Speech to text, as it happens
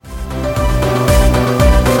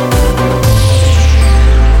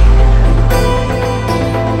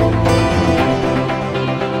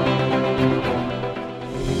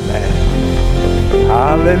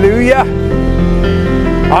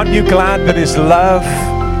Aren't you glad that his love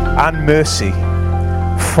and mercy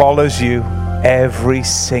follows you every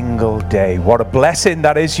single day? What a blessing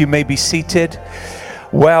that is. You may be seated.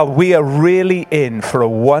 Well, we are really in for a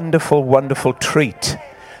wonderful, wonderful treat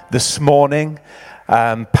this morning.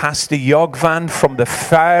 Pastor Jógvan from the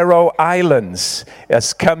Faroe Islands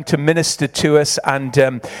has come to minister to us,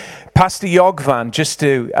 and Pastor Jógvan, just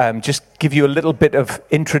to give you a little bit of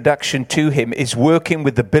introduction to him, is working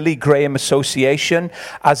with the Billy Graham Association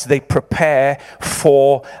as they prepare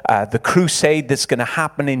for the crusade that's going to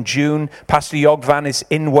happen in June. Pastor Jógvan is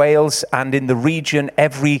in Wales and in the region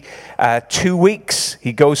every 2 weeks.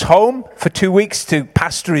 He goes home for 2 weeks to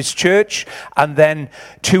pastor his church, and then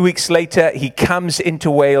 2 weeks later he comes into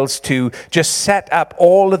Wales to just set up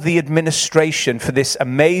all of the administration for this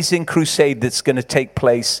amazing crusade that's going to take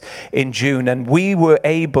place in June. And we were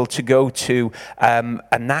able to go to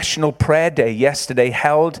a national prayer day yesterday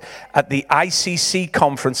held at the ICC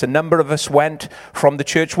conference. A number of us went from the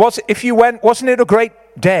church. If you went, wasn't it a great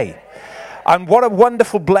day? And what a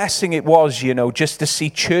wonderful blessing it was, just to see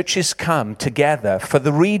churches come together from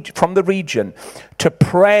the region to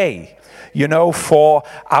pray, for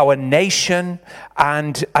our nation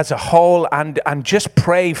and as a whole, and just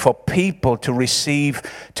pray for people to receive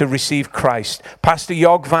Christ. Pastor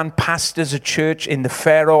Jógvan pastors a church in the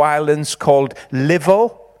Faroe Islands called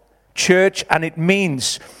Livel Church, and it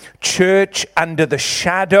means church under the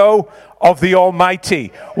shadow of the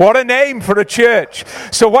Almighty. What a name for a church.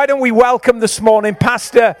 So why don't we welcome this morning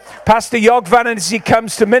Pastor Jógvan as he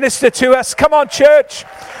comes to minister to us. Come on, church.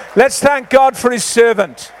 Let's thank God for his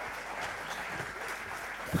servant.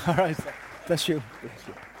 All right, bless you.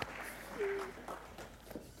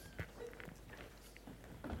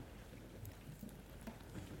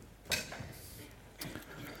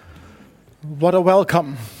 What a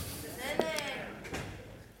welcome.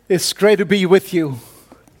 It's great to be with you.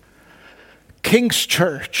 King's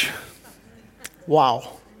Church.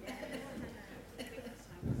 Wow.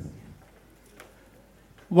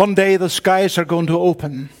 One day the skies are going to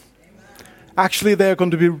open. Actually, they're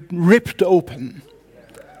going to be ripped open.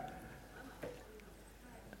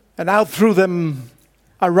 And out through them,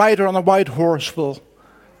 a rider on a white horse will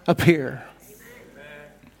appear.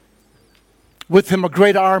 With him, a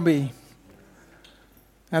great army.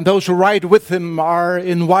 And those who ride with him are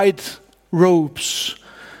in white robes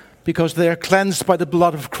because they are cleansed by the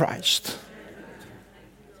blood of Christ.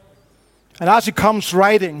 And as he comes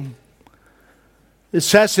riding, it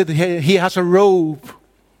says that he has a robe.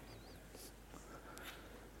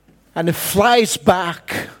 And it flies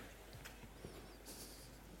back.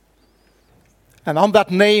 And on that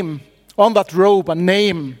name, on that robe, a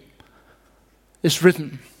name is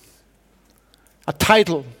written. A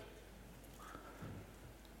title.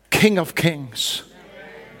 King of Kings.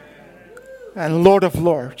 And Lord of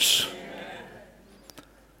Lords.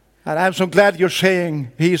 And I'm so glad you're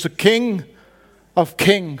saying he is the King of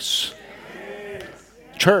Kings.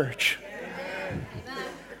 Church.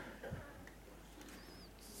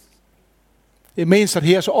 It means that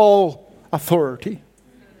he has all authority.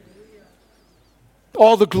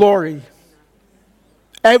 All the glory,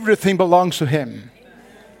 everything belongs to him.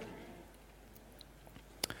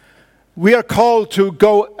 We are called to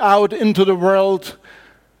go out into the world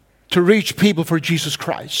to reach people for Jesus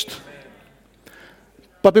Christ.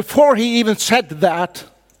 But before he even said that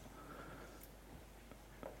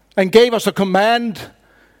and gave us a command,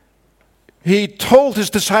 he told his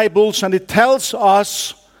disciples, and he tells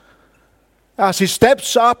us as he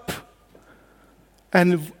steps up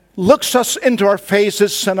and looks us into our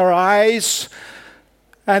faces and our eyes,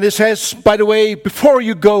 and he says, by the way, before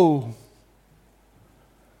you go,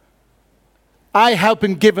 I have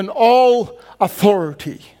been given all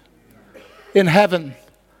authority in heaven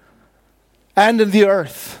and in the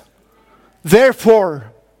earth.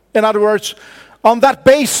 Therefore, in other words, on that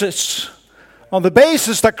basis, on the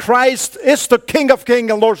basis that Christ is the King of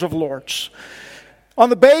Kings and Lord of Lords, on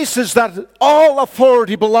the basis that all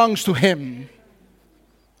authority belongs to him,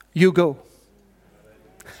 you go.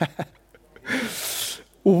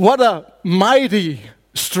 What a mighty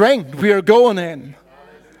strength we are going in.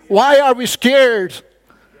 Why are we scared?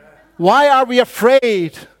 Why are we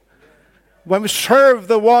afraid when we serve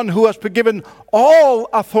the one who has been given all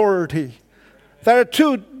authority? There are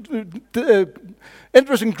two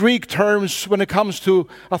interesting Greek terms when it comes to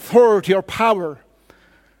authority or power.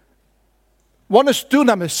 One is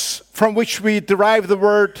dunamis, from which we derive the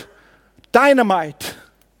word dynamite.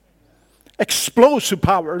 Explosive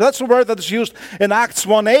power. That's the word that is used in Acts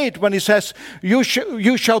 1:8 when he says, you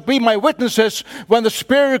shall be my witnesses when the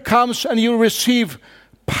Spirit comes and you receive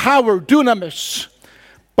power, dunamis.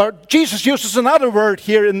 But Jesus uses another word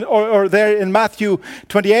here or there in Matthew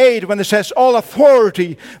 28 when it says all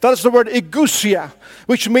authority. That is the word exousia,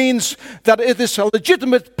 which means that it is a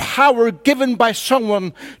legitimate power given by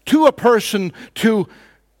someone to a person to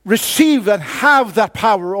receive and have that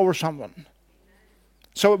power over someone.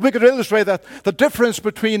 So we could illustrate that the difference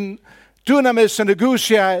between dunamis and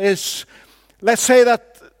exousia is, let's say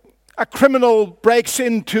that a criminal breaks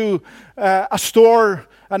into a store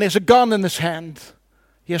and he has a gun in his hand.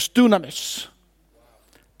 He has dunamis.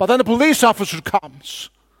 But then a police officer comes.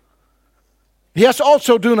 He has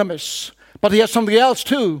also dunamis, but he has something else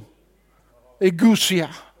too. Exousia.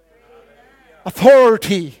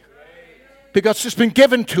 Authority. Because it's been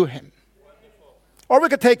given to him. Or we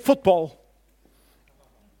could take football.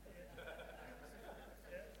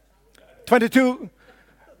 22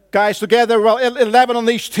 guys together, 11 on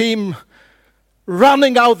each team,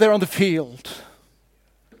 running out there on the field.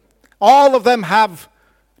 All of them have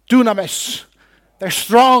dunamis. They're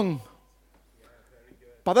strong.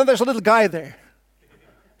 But then there's a little guy there.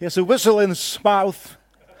 He has a whistle in his mouth.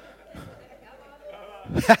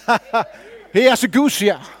 He has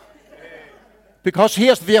exousia. Because he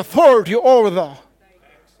has the authority over the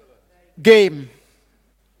game.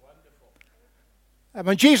 And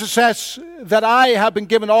when Jesus says that I have been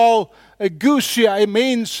given all exousia, it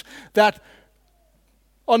means that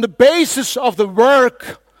on the basis of the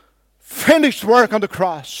work, finished work on the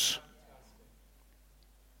cross,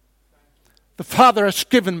 the Father has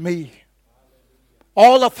given me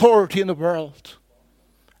all authority in the world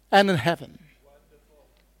and in heaven.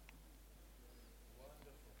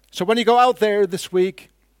 So when you go out there this week,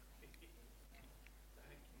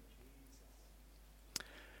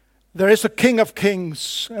 there is a King of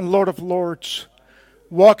Kings and Lord of Lords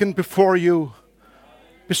walking before you,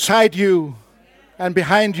 beside you, and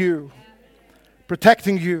behind you,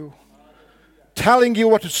 protecting you, telling you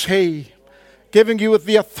what to say, giving you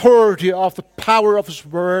the authority of the power of His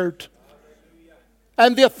Word,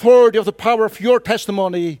 and the authority of the power of your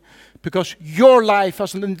testimony, because your life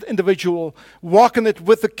as an individual, walking it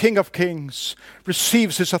with the King of Kings,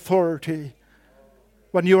 receives His authority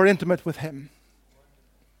when you are intimate with Him.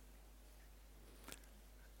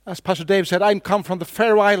 As Pastor Dave said, I come from the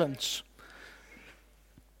Faroe Islands.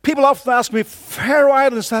 People often ask me, Faroe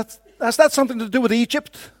Islands, has that something to do with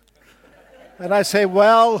Egypt? And I say,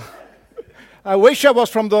 well, I wish I was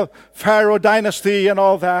from the Pharaoh dynasty and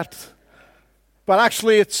all that. But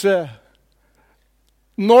actually it's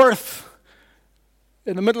north,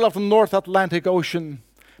 in the middle of the North Atlantic Ocean,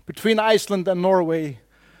 between Iceland and Norway,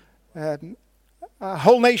 a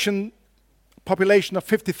whole nation population of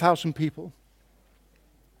 50,000 people.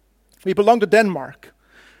 We belong to Denmark.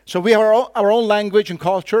 So we have our own language and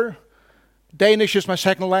culture. Danish is my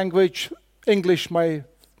second language. English my,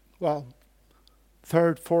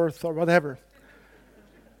 third, fourth, or whatever.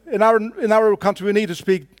 In our country, we need to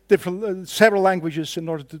speak several languages in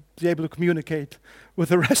order to be able to communicate with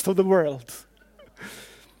the rest of the world.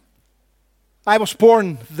 I was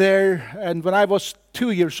born there, and when I was 2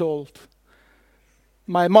 years old,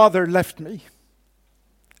 my mother left me,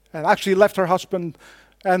 and actually left her husband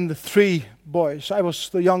and the 3 boys. I was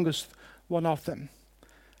the youngest one of them.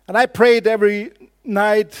 And I prayed every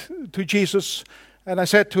night to Jesus, and I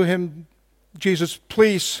said to Him, Jesus,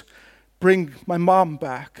 please bring my mom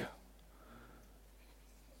back,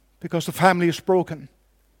 because the family is broken.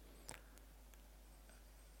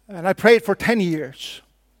 And I prayed for 10 years,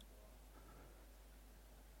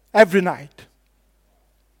 every night.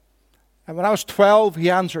 And when I was 12,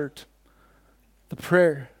 He answered the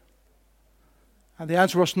prayer. And the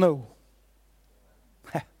answer was no.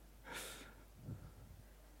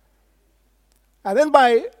 And in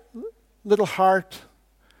my little heart,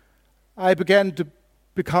 I began to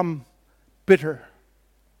become bitter,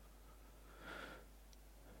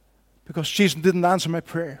 because Jesus didn't answer my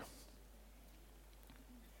prayer.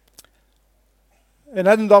 And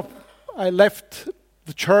I left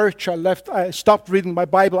the church, I stopped reading my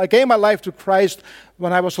Bible. I gave my life to Christ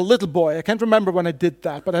when I was a little boy. I can't remember when I did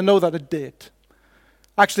that, but I know that I did.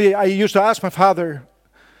 Actually, I used to ask my Father,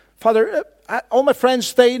 all my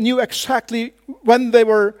friends, they knew exactly when they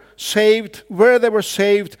were saved, where they were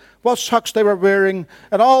saved, what socks they were wearing,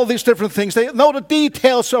 and all these different things. They know the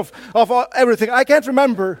details of everything. I can't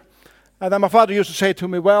remember. And then my father used to say to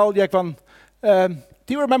me, well, Jógvan,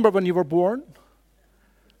 do you remember when you were born?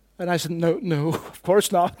 And I said, no, of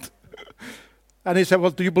course not. And he said,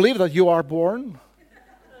 well, do you believe that you are born?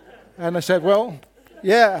 And I said, well,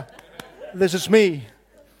 yeah, this is me.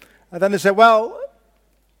 And then he said, well,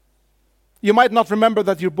 you might not remember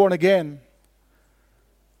that you're born again,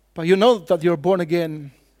 but you know that you're born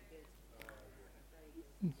again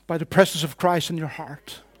by the presence of Christ in your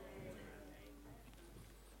heart?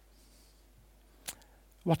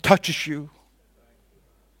 What touches you?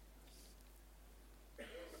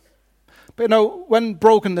 But when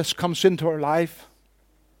brokenness comes into our life,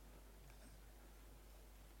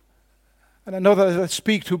 and I know that I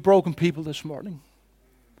speak to broken people this morning.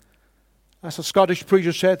 As a Scottish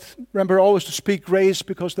preacher said, remember always to speak grace,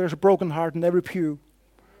 because there's a broken heart in every pew.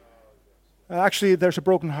 Actually, there's a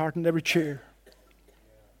broken heart in every chair.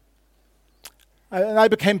 And I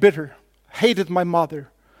became bitter, hated my mother,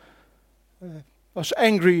 was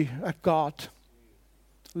angry at God,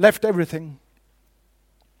 left everything.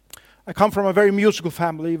 I come from a very musical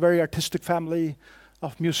family, very artistic family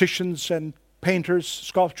of musicians and painters,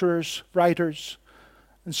 sculptors, writers,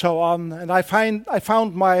 and so on. And I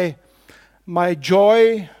found my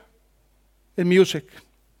joy in music.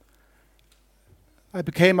 I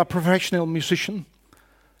became a professional musician.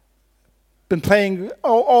 Been playing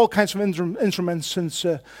all kinds of instruments since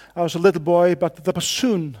I was a little boy, but the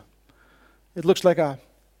bassoon, it looks like a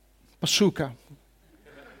bazooka,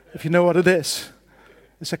 if you know what it is.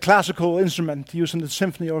 It's a classical instrument used in the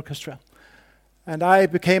symphony orchestra. And I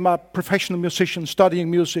became a professional musician,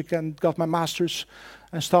 studying music, and got my master's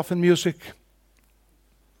and stuff in music.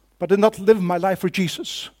 But did not live my life for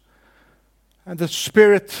Jesus. And the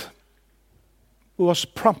Spirit was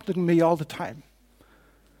prompting me all the time.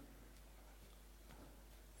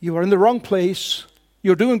 You are in the wrong place.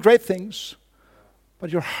 You're doing great things.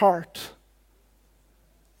 But your heart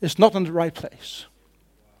is not in the right place.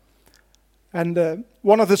 And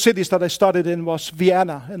one of the cities that I studied in was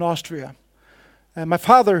Vienna in Austria. And my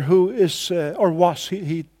father, who is,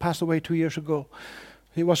 he passed away 2 years ago.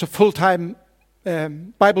 He was a full-time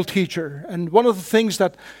Bible teacher. And one of the things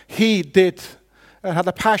that he did and had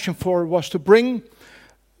a passion for was to bring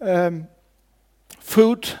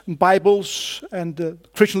food and Bibles and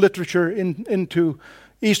Christian literature into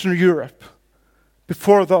Eastern Europe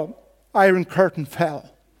before the Iron Curtain fell.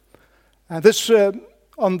 And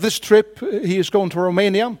on this trip, he is going to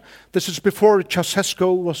Romania. This is before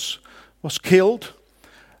Ceausescu was killed.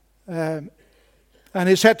 And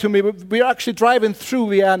he said to me, we're actually driving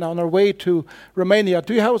through Vienna on our way to Romania.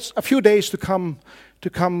 Do you have a few days to come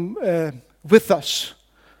with us?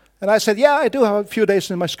 And I said, yeah, I do have a few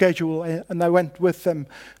days in my schedule. And I went with them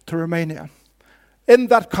to Romania. In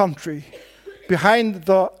that country, behind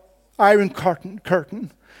the Iron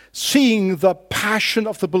Curtain, seeing the passion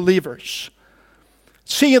of the believers,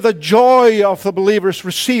 seeing the joy of the believers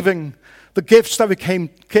receiving the gifts that we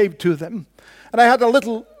gave to them. And I had a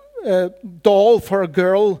little doll for a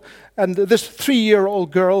girl, and this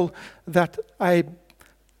 3-year-old girl that I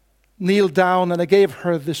kneeled down and I gave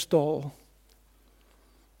her this doll.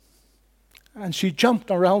 And she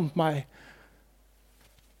jumped around my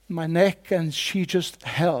neck and she just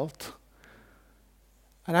held.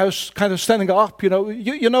 And I was kind of standing up,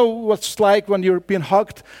 you know what's like when you're being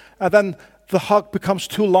hugged and then the hug becomes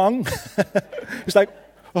too long. It's like,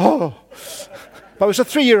 oh. But it was a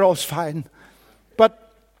 3-year-old, it's fine.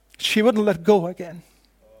 But she wouldn't let go again.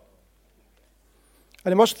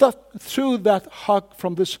 And it was through that hug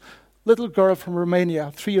from this little girl from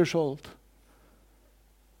Romania, 3 years old,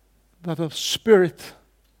 that the Spirit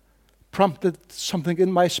prompted something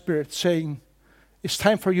in my spirit saying, it's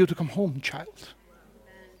time for you to come home, child.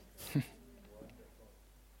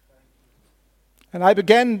 And I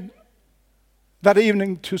began that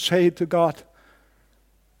evening to say to God,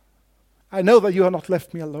 I know that you have not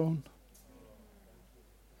left me alone.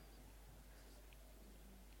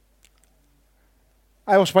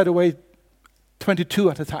 I was, by the way, 22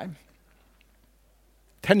 at the time.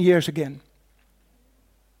 10 years again,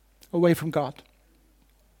 away from God.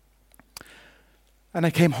 And I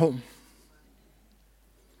came home.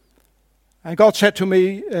 And God said to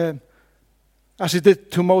me, as he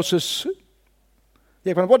did to Moses,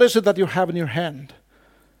 Jógvan, what is it that you have in your hand?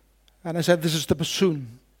 And I said, this is the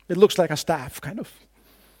bassoon. It looks like a staff, kind of.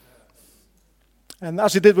 And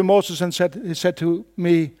as he did with Moses, he said to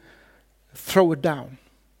me, throw it down.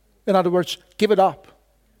 In other words, give it up.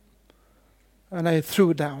 And I threw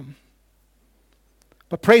it down.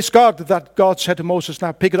 But praise God that God said to Moses,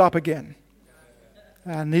 now pick it up again.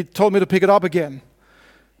 And he told me to pick it up again.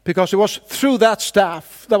 Because it was through that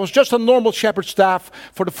staff, that was just a normal shepherd's staff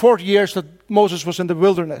for the 40 years that Moses was in the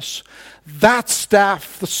wilderness. That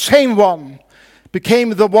staff, the same one, became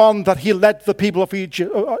the one that he led the people of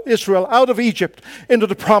Israel out of Egypt into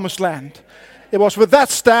the promised land. It was with that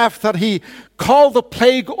staff that he called the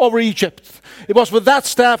plague over Egypt. It was with that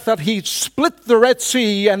staff that he split the Red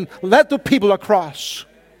Sea and led the people across.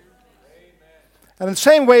 And in the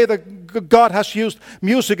same way that God has used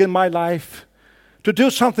music in my life to do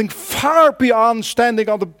something far beyond standing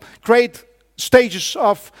on the great stages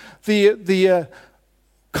of the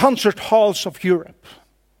concert halls of Europe,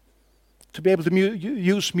 to be able to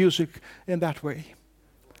use music in that way.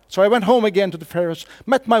 So I went home again to the Faroes,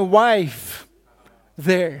 met my wife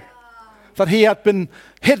there, that he had been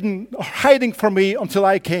hiding from me until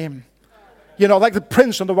I came. You know, like the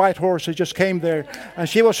prince on the white horse, he just came there, and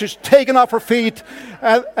she was just taken off her feet,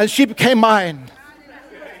 and she became mine.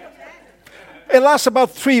 It lasts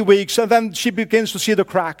about 3 weeks, and then she begins to see the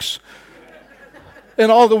cracks in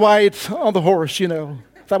all the white on the horse, you know,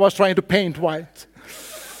 that I was trying to paint white.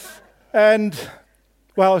 And,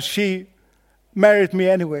 well, she married me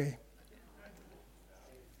anyway.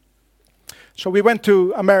 So we went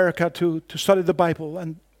to America to study the Bible,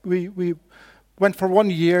 and we went for 1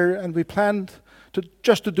 year, and we planned to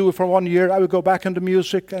do it for 1 year. I would go back into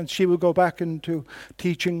music, and she would go back into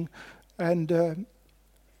teaching. And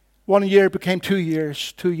 1 year became 2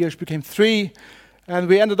 years, 2 years became 3, and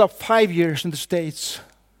we ended up 5 years in the States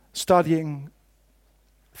studying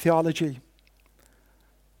theology.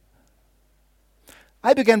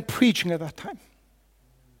 I began preaching at that time.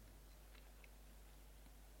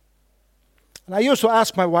 And I used to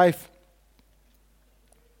ask my wife,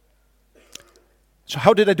 so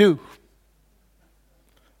how did I do?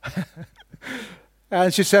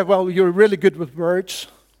 And she said, well, you're really good with words.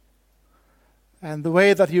 And the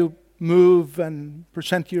way that you move and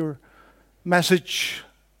present your message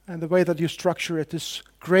and the way that you structure it is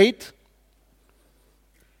great.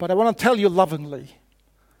 But I want to tell you lovingly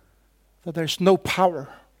that there's no power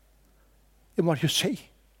in what you say,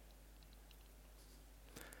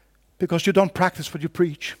 because you don't practice what you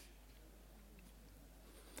preach.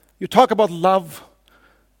 You talk about love.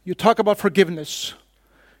 You talk about forgiveness.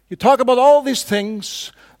 You talk about all these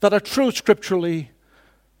things that are true scripturally,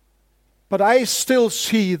 but I still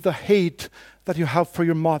see the hate that you have for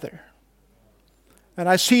your mother. And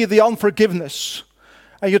I see the unforgiveness.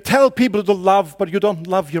 And you tell people to love, but you don't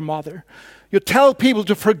love your mother. You tell people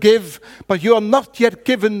to forgive, but you are not yet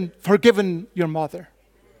forgiven your mother.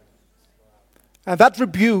 And that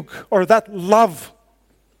rebuke or that love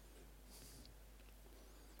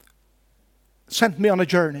sent me on a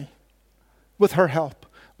journey with her help,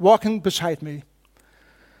 walking beside me,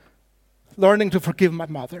 learning to forgive my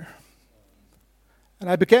mother. And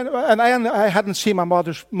I hadn't seen my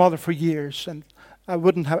mother for years, and I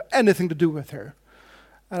wouldn't have anything to do with her.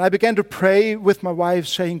 And I began to pray with my wife,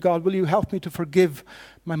 saying, God, will you help me to forgive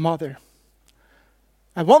my mother?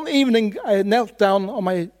 And one evening, I knelt down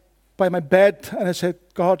by my bed, and I said,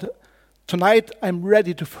 God, tonight I'm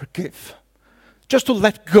ready to forgive, just to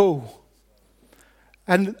let go.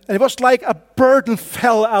 And it was like a burden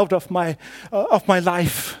fell out of my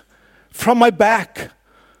life, from my back.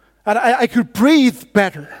 And I could breathe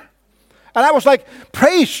better. And I was like,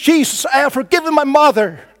 praise Jesus, I have forgiven my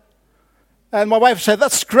mother. And my wife said,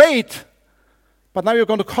 that's great, but now you're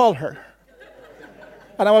going to call her.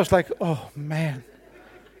 And I was like, oh man.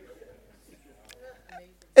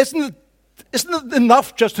 Isn't it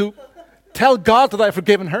enough just to tell God that I've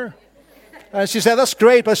forgiven her? And she said, that's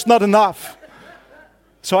great, but it's not enough.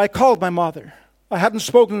 So I called my mother. I hadn't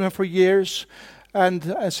spoken to her for years.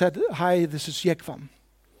 And I said, hi, this is Jógvan.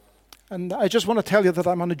 And I just want to tell you that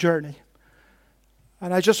I'm on a journey.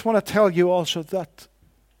 And I just want to tell you also that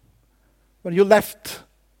when you left,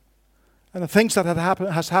 and the things that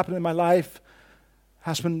has happened in my life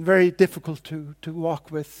has been very difficult to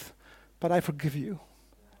walk with, but I forgive you.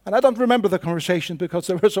 And I don't remember the conversation because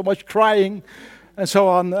there was so much crying and so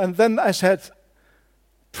on. And then I said,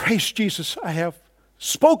 praise Jesus, I have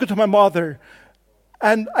spoken to my mother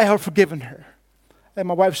and I have forgiven her. And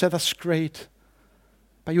my wife said, that's great,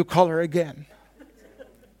 but you call her again.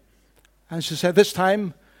 And she said, this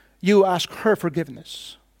time you ask her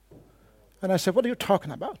forgiveness. And I said, what are you talking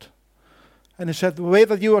about? And he said, the way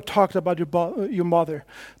that you are talking about your mother,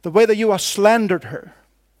 the way that you have slandered her,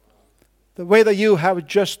 the way that you have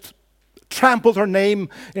just trampled her name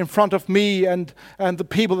in front of me and the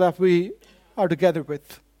people that we are together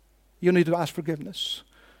with, you need to ask forgiveness.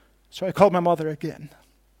 So I called my mother again.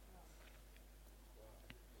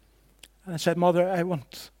 And I said, Mother, I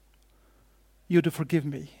want you to forgive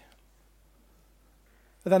me.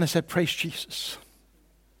 And then I said, praise Jesus.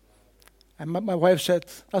 And my wife said,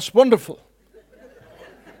 that's wonderful.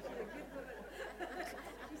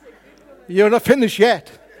 You're not finished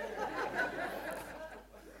yet.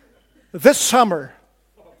 This summer,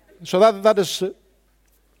 so that is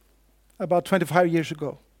about 25 years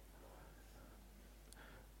ago,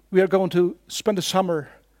 we are going to spend the summer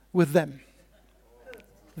with them,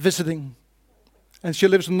 visiting. And she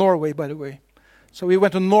lives in Norway, by the way. So we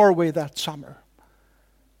went to Norway that summer.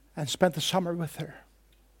 and spent the summer with her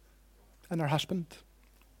and her husband.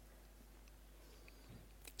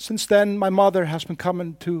 Since then, my mother has been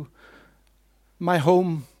coming to my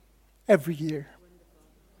home every year.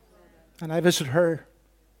 And I visit her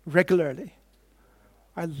regularly.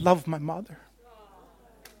 I love my mother.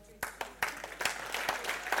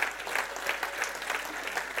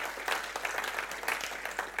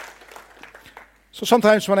 So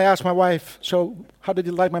sometimes when I ask my wife, so how did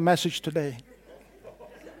you like my message today?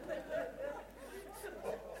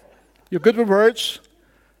 You're good with words.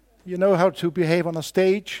 You know how to behave on a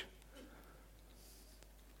stage.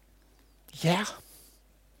 Yeah.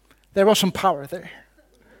 There was some power there,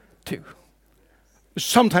 too.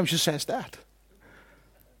 Sometimes she says that.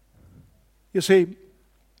 You see,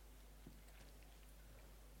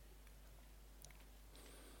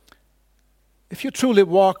 if you truly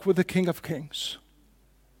walk with the King of Kings,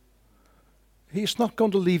 He's not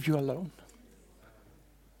going to leave you alone,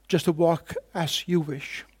 just to walk as you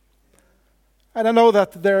wish. And I know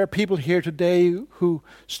that there are people here today who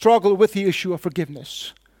struggle with the issue of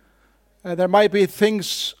forgiveness. There might be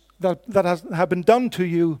things that have been done to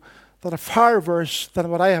you that are far worse than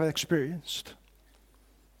what I have experienced.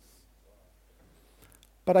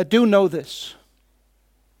 But I do know this.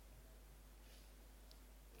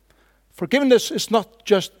 Forgiveness is not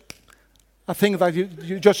just a thing that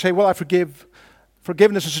you just say, well, I forgive.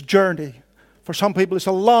 Forgiveness is a journey. For some people, it's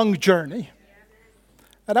a long journey.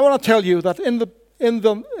 And I want to tell you that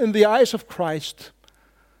in the eyes of Christ,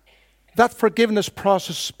 that forgiveness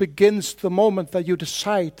process begins the moment that you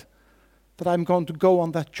decide that I'm going to go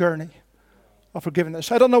on that journey of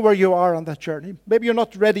forgiveness. I don't know where you are on that journey. Maybe you're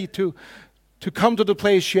not ready to come to the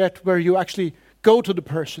place yet where you actually go to the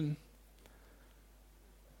person.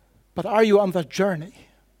 But are you on that journey?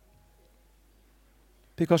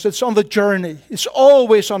 Because it's on the journey. It's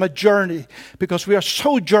always on a journey. Because we are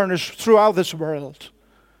sojourners throughout this world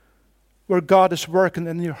where God is working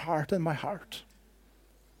in your heart and my heart.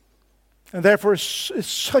 And therefore it's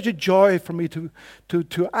such a joy for me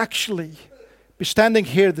to actually be standing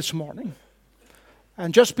here this morning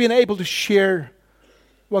and just being able to share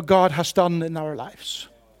what God has done in our lives.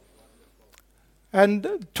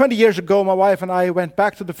 And 20 years ago, my wife and I went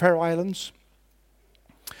back to the Faroe Islands.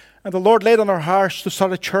 And the Lord laid on our hearts to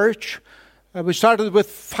start a church. We started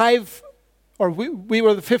with we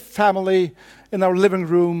were the fifth family in our living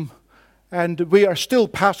room. And we are still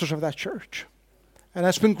pastors of that church. And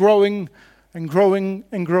it's been growing and growing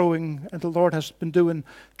and growing. And the Lord has been doing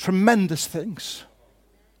tremendous things.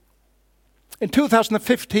 In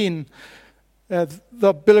 2015,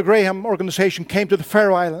 the Billy Graham organization came to the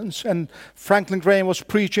Faroe Islands. And Franklin Graham was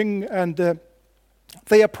preaching. And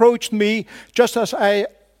they approached me just as I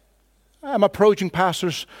am approaching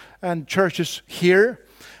pastors and churches here.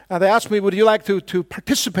 And they asked me, would you like to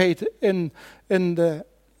participate in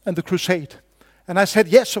the crusade? And I said,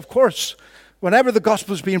 yes, of course. Whenever the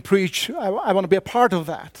gospel is being preached, I want to be a part of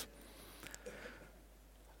that.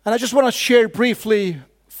 And I just want to share briefly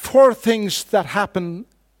 4 things that happen,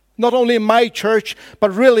 not only in my church,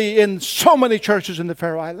 but really in so many churches in the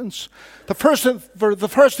Faroe Islands. The first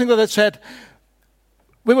thing that I said,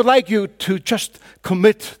 we would like you to just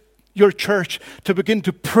commit your church to begin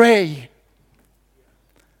to pray.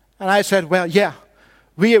 And I said, well, yeah,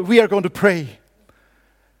 we are going to pray.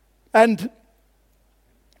 And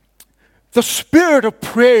the spirit of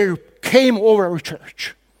prayer came over our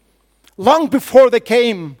church long before they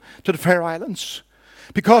came to the Faroe Islands,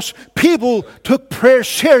 because people took prayer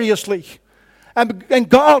seriously. And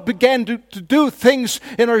God began to do things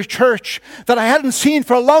in our church that I hadn't seen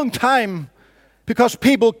for a long time, because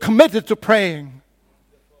people committed to praying.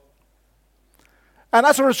 And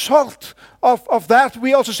as a result of that,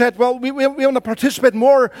 we also said, well, we want to participate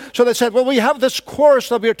more. So they said, well, we have this course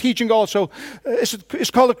that we are teaching also. It's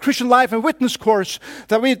called a Christian Life and Witness course,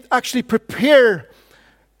 that we actually prepare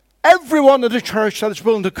everyone in the church that is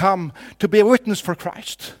willing to come to be a witness for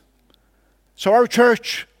Christ. So our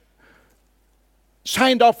church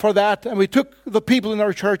signed up for that, and we took the people in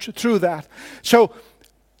our church through that. So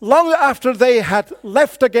long after they had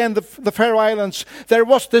left again the Faroe Islands, there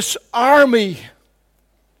was this army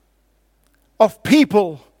of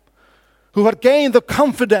people who had gained the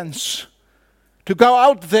confidence to go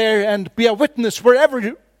out there and be a witness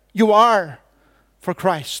wherever you are for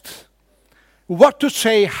Christ. What to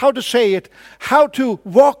say, how to say it, how to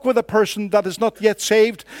walk with a person that is not yet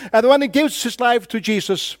saved, and when he gives his life to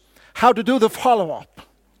Jesus, how to do the follow-up.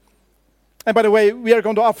 And by the way, we are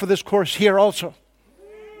going to offer this course here also.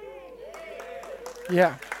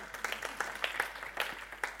 Yeah.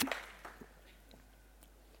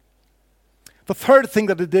 The third thing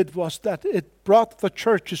that it did was that it brought the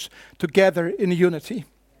churches together in unity.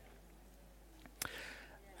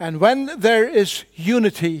 And when there is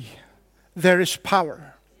unity, there is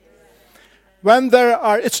power. When there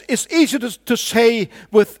are, it's easy to say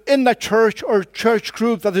within a church or church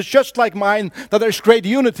group that is just like mine, that there's great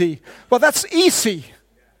unity. Well, that's easy.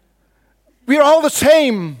 We are all the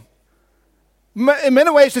same. In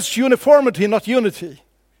many ways, it's uniformity, not unity.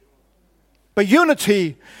 But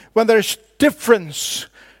unity, when there's difference,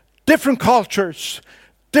 different cultures,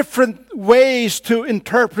 different ways to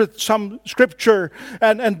interpret some scripture,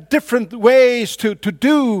 and different ways to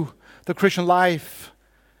do the Christian life,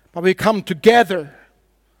 but we come together,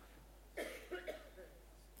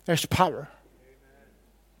 there's power.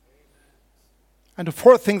 And the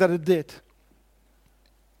fourth thing that it did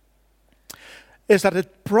is that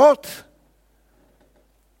it brought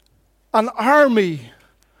an army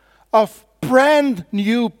of brand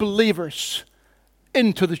new believers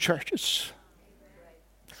into the churches.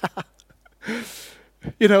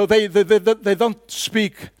 You know, they don't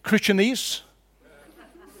speak Christianese.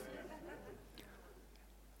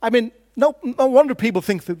 I mean, no wonder people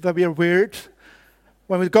think that we are weird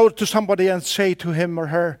when we go to somebody and say to him or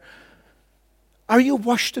her, "Are you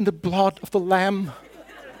washed in the blood of the Lamb?"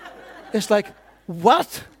 It's like,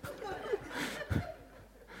 what?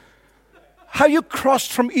 Have you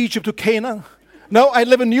crossed from Egypt to Canaan? No, I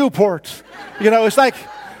live in Newport. You know, it's like,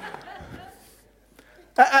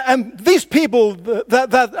 and these people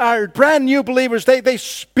that are brand new believers, they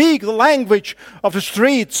speak the language of the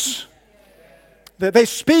streets. They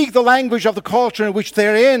speak the language of the culture in which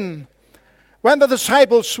they're in. When the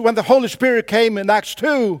disciples, when the Holy Spirit came in Acts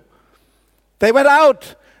 2, they went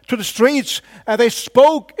out to the streets and they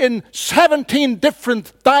spoke in 17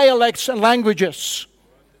 different dialects and languages,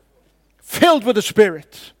 filled with the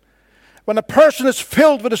Spirit. When a person is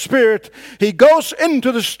filled with the Spirit, he goes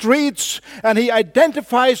into the streets and he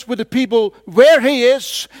identifies with the people where he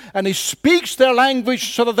is, and he speaks their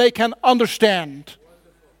language so that they can understand.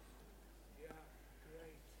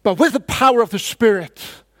 But with the power of the Spirit,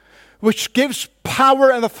 which gives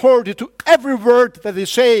power and authority to every word that they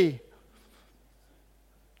say,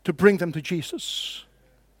 to bring them to Jesus.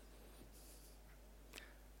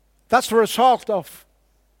 That's the result of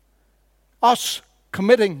us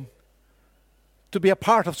committing to be a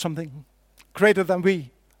part of something greater than we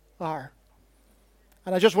are.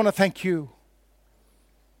 And I just want to thank you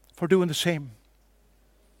for doing the same.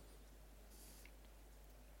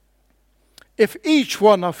 If each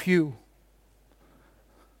one of you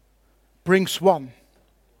brings one,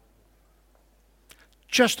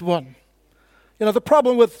 just one. You know, the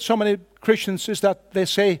problem with so many Christians is that they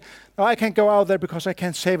say, "No, I can't go out there because I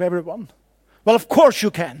can't save everyone." Well, of course you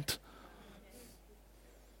can't.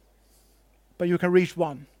 But you can reach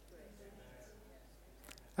one.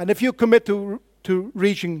 And if you commit to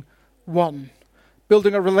reaching one,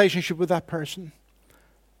 building a relationship with that person,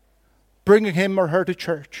 bringing him or her to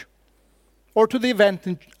church, or to the event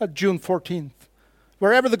on June 14th,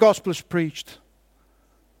 wherever the gospel is preached,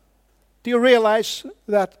 do you realize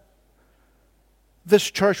that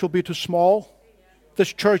this church will be too small?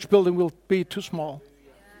 This church building will be too small.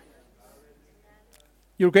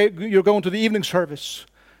 You're going to the evening service.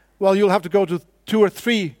 Well, you'll have to go to 2 or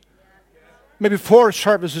 3, maybe 4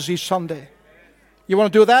 services each Sunday. You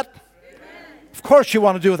want to do that? Of course you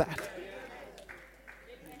want to do that.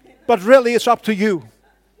 But really, it's up to you.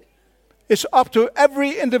 It's up to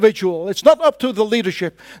every individual. It's not up to the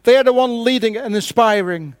leadership. They are the one leading and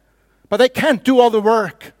inspiring. But they can't do all the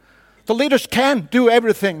work. The leaders can't do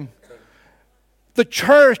everything. The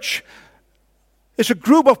church is a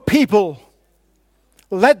group of people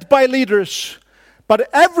led by leaders, but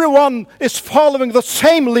everyone is following the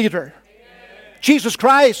same leader, Jesus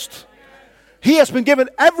Christ. He has been given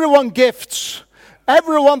everyone gifts,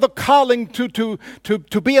 everyone the calling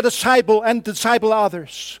to be a disciple and disciple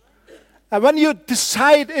others. And when you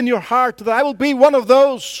decide in your heart that I will be one of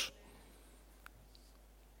those,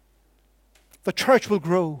 the church will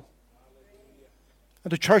grow.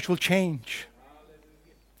 And the church will change.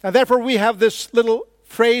 And therefore we have this little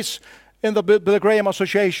phrase in the Billy Graham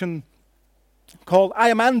Association called, "I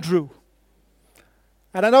am Andrew."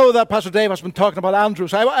 And I know that Pastor Dave has been talking about Andrew,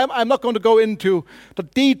 so I'm not going to go into the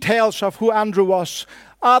details of who Andrew was,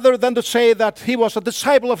 other than to say that he was a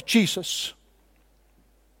disciple of Jesus.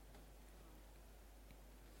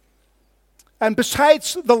 And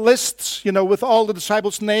besides the lists, you know, with all the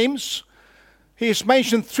disciples' names, he is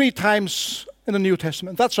mentioned 3 times in the New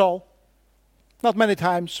Testament. That's all. Not many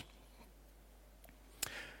times.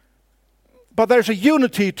 But there's a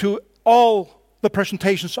unity to all the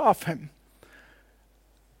presentations of him.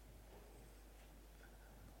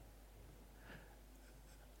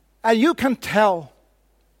 And you can tell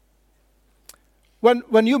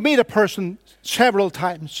when you meet a person several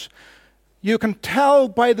times, you can tell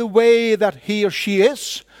by the way that he or she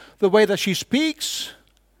is, the way that she speaks,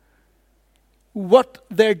 what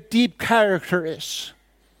their deep character is.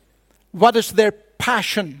 What is their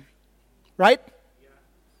passion, right?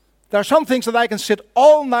 There are some things that I can sit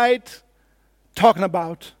all night talking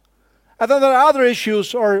about. And then there are other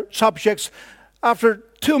issues or subjects. After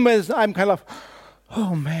 2 minutes, I'm kind of,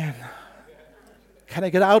 oh man, can I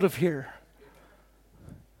get out of here?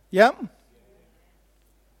 Yeah?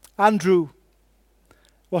 Andrew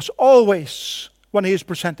was always, when he is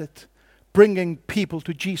presented, bringing people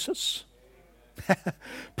to Jesus.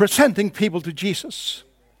 Presenting people to Jesus.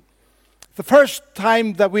 The first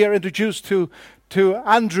time that we are introduced to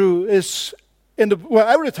Andrew is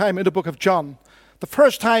every time in the book of John. The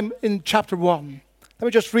first time in chapter 1. Let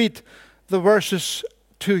me just read the verses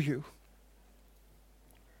to you.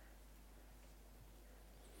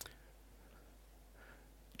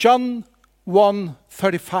 John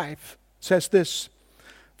 1:35 says this.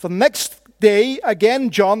 The next day, again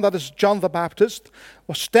John, that is John the Baptist,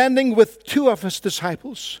 was standing with 2 of his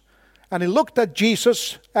disciples. And he looked at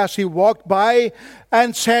Jesus as he walked by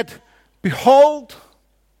and said, Behold,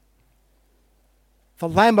 the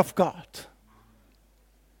Lamb of God.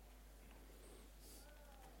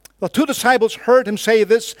 The 2 disciples heard him say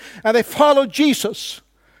this, and they followed Jesus.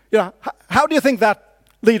 You know, how do you think that,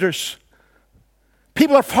 leaders?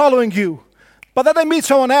 People are following you, but then they meet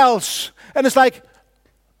someone else, and it's like,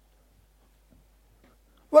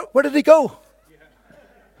 where did he go?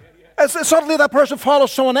 And suddenly that person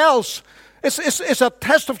follows someone else. It's a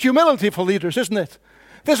test of humility for leaders, isn't it?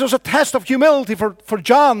 This was a test of humility for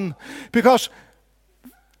John, because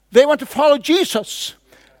they want to follow Jesus.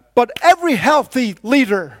 But every healthy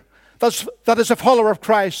leader that is a follower of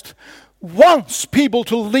Christ wants people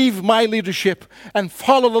to leave my leadership and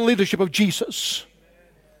follow the leadership of Jesus.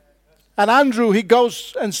 And Andrew, he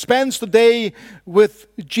goes and spends the day with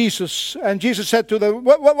Jesus. And Jesus said to them,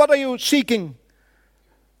 what are you seeking?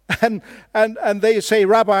 And they say,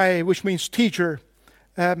 Rabbi, which means teacher,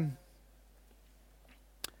 where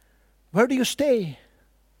do you stay?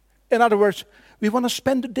 In other words, we want to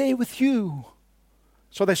spend the day with you.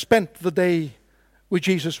 So they spent the day with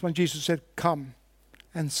Jesus when Jesus said, come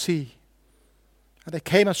and see. And they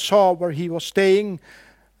came and saw where he was staying.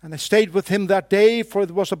 And they stayed with him that day, for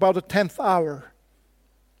it was about the 10th hour.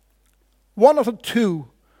 One of the 2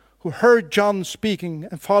 who heard John speaking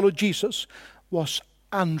and followed Jesus was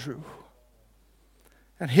Andrew.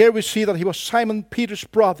 And here we see that he was Simon Peter's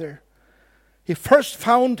brother. He first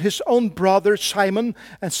found his own brother Simon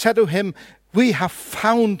and said to him, we have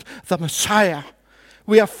found the Messiah.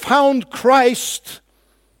 We have found Christ.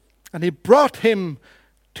 And he brought him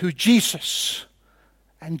to Jesus.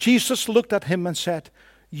 And Jesus looked at him and said,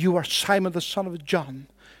 you are Simon the son of John.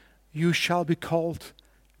 You shall be called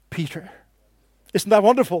Peter. Isn't that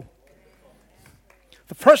wonderful?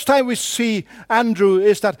 The first time we see Andrew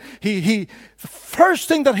is that the first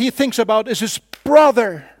thing that he thinks about is his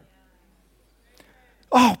brother.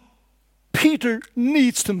 Oh, Peter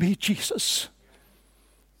needs to meet Jesus.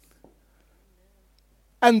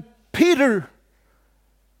 And Peter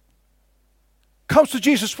comes to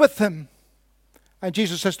Jesus with him. And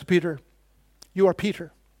Jesus says to Peter, you are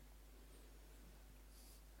Peter.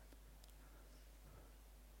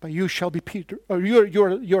 But you shall be Peter, or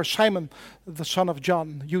you're Simon, the son of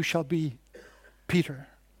John. You shall be Peter.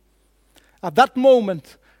 At that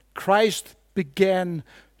moment, Christ began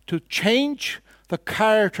to change the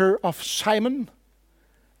character of Simon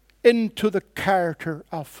into the character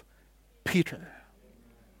of Peter.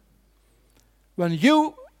 When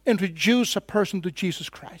you introduce a person to Jesus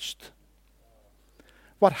Christ,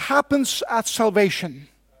 what happens at salvation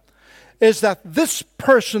is that this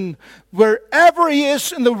person, wherever he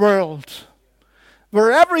is in the world,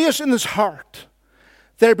 wherever he is in his heart,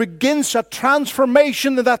 there begins a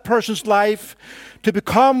transformation in that person's life to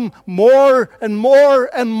become more and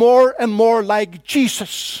more and more and more like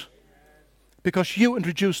Jesus, because you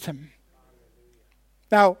introduced him.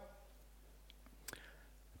 Now,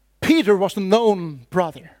 Peter was the known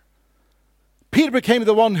brother. Peter became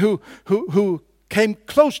the one who came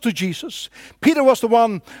close to Jesus. Peter was the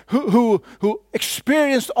one who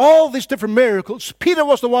experienced all these different miracles. Peter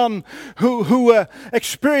was the one who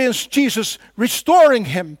experienced Jesus restoring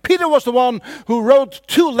him. Peter was the one who wrote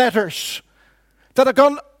 2 letters that have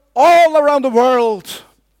gone all around the world,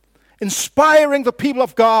 inspiring the people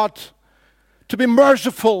of God to be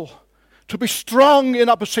merciful, to be strong in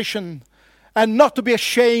opposition, and not to be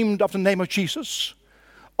ashamed of the name of Jesus.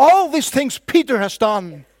 All these things Peter has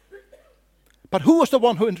done. But who was the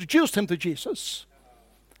one who introduced him to Jesus?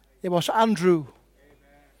 It was Andrew.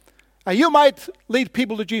 And you might lead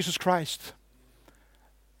people to Jesus Christ.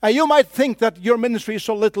 And you might think that your ministry is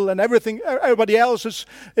so little and everybody else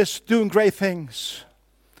is doing great things.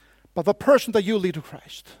 But the person that you lead to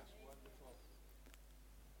Christ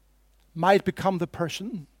might become the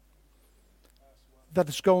person that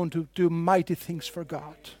is going to do mighty things for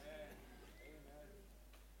God.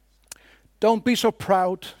 Don't be so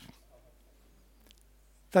proud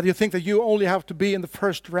that you think that you only have to be in the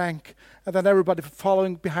first rank and then everybody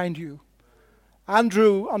following behind you.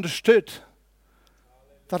 Andrew understood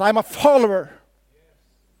that I'm a follower.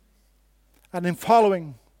 And in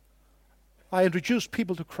following, I introduce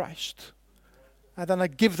people to Christ. And then I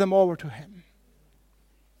give them over to Him.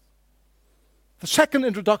 The second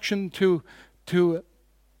introduction to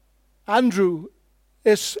Andrew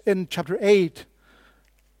is in chapter 8.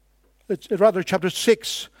 It's rather chapter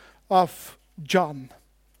 6 of John.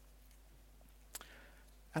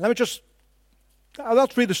 And I'll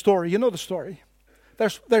not read the story. You know the story.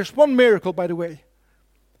 There's one miracle, by the way,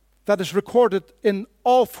 that is recorded in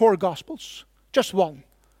all 4 Gospels. Just one.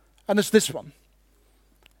 And it's this one.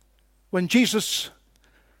 When Jesus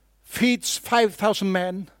feeds 5,000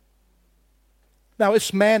 men. Now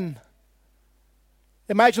it's men.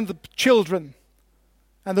 Imagine the children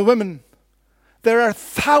and the women. There are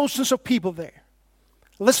thousands of people there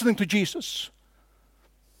listening to Jesus.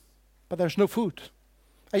 But there's no food.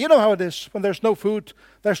 And you know how it is. When there's no food,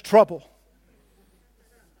 there's trouble.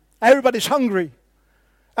 Everybody's hungry.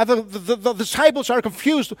 And the disciples are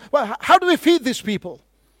confused. Well, how do we feed these people?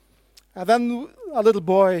 And then a little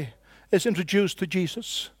boy is introduced to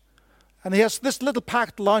Jesus. And he has this little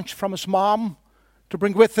packed lunch from his mom to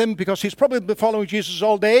bring with him because he's probably been following Jesus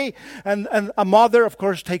all day. And a mother, of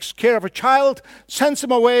course, takes care of her child, sends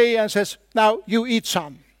him away and says, now you eat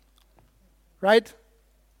some. Right?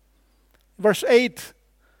 Verse 8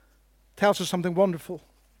 tells us something wonderful.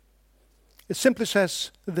 It simply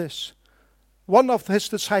says this. One of his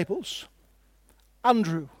disciples,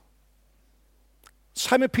 Andrew,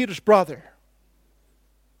 Simon Peter's brother,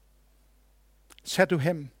 said to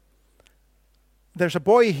him, there's a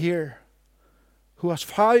boy here who has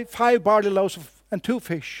five barley loaves and 2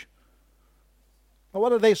 fish. Now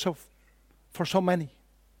what are they for so many?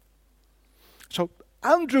 So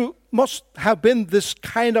Andrew must have been this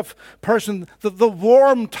kind of person, the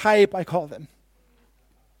warm type, I call them.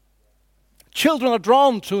 Children are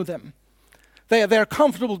drawn to them. They are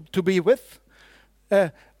comfortable to be with.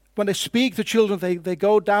 When they speak to children, they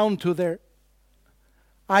go down to their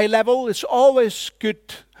eye level. It's always good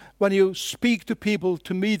when you speak to people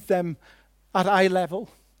to meet them at eye level.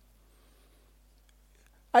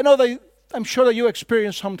 I'm sure that you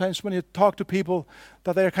experience sometimes when you talk to people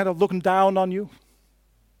that they're kind of looking down on you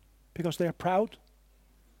because they're proud.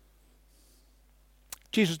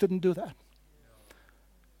 Jesus didn't do that.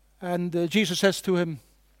 And Jesus says to him,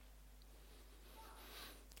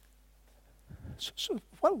 so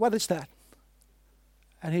what is that?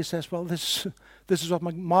 And he says, well, this is what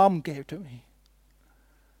my mom gave to me.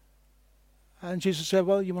 And Jesus said,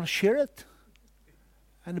 well, you want to share it?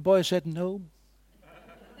 And the boy said, no.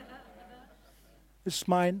 It's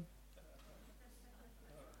mine.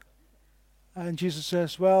 And Jesus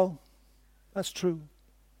says, well, that's true.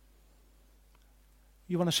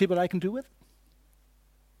 You want to see what I can do with it?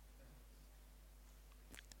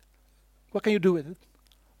 What can you do with it?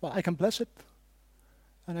 Well, I can bless it.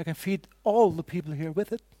 And I can feed all the people here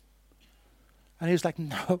with it. And he's like,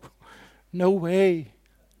 no way.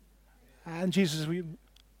 And Jesus says, you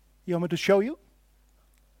want me to show you?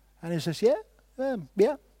 And he says,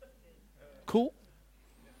 yeah, cool.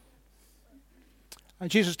 And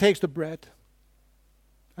Jesus takes the bread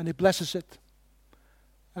and he blesses it.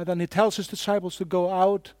 And then he tells his disciples to go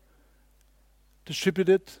out, distribute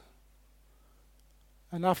it.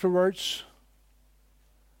 And afterwards,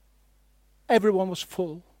 everyone was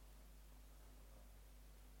full.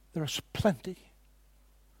 There was plenty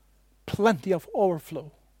of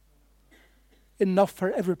overflow. Enough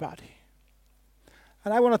for everybody.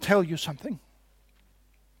 And I want to tell you something.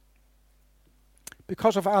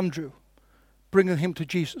 Because of Andrew bringing him to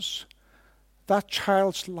Jesus, that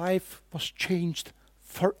child's life was changed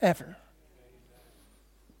forever.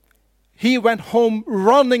 He went home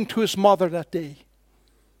running to his mother that day,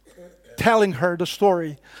 telling her the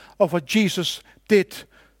story of what Jesus did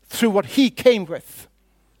through what he came with.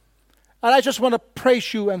 And I just want to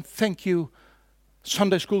praise you and thank you,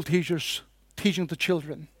 Sunday school teachers, teaching the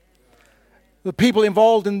children. The people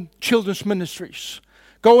involved in children's ministries,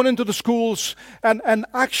 going into the schools and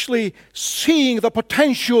actually seeing the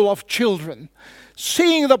potential of children,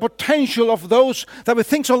 seeing the potential of those that we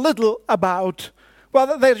think so little about.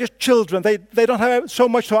 Well, they're just children. They don't have so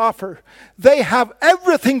much to offer. They have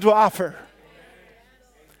everything to offer.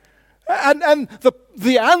 And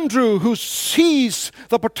the Andrew who sees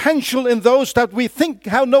the potential in those that we think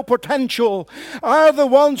have no potential are the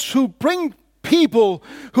ones who bring people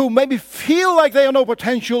who maybe feel like they have no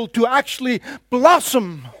potential to actually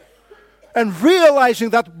blossom and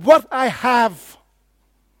realizing that what I have,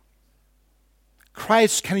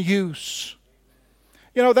 Christ can use.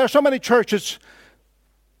 You know, there are so many churches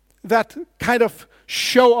that kind of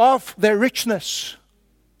show off their richness.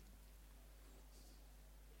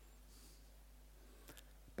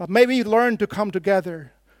 But maybe learn to come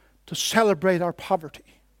together to celebrate our poverty.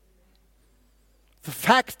 The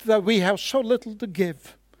fact that we have so little to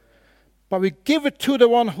give, but we give it to the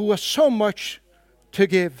one who has so much to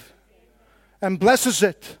give and blesses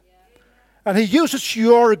it. And he uses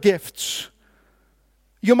your gifts.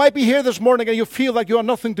 You might be here this morning and you feel like you have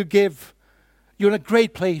nothing to give. You're in a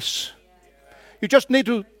great place. You just need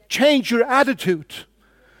to change your attitude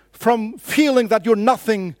from feeling that you're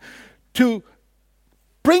nothing to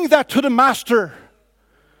bring that to the Master,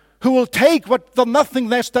 who will take what the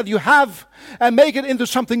nothingness that you have and make it into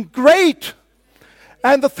something great.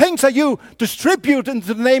 And the things that you distribute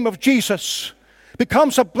into the name of Jesus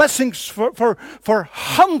becomes a blessing for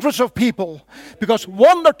hundreds of people. Because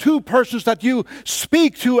one or two persons that you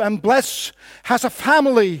speak to and bless has a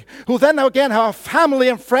family, who then again have a family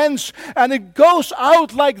and friends. And it goes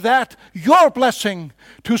out like that, your blessing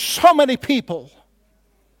to so many people.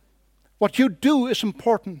 What you do is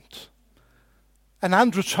important. And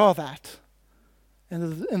Andrew saw that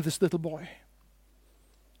in this little boy.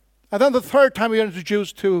 And then the third time we are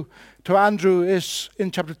introduced to Andrew is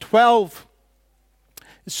in chapter 12.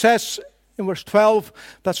 It says in verse 12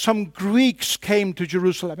 that some Greeks came to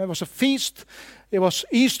Jerusalem. It was a feast. It was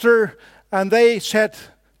Easter. And they said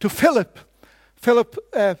to Philip,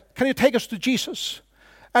 can you take us to Jesus?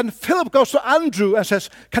 And Philip goes to Andrew and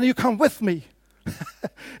says, can you come with me?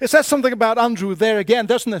 It says something about Andrew there again,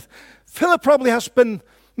 doesn't it? Philip probably has been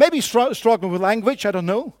maybe struggling with language, I don't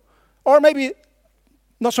know. Or maybe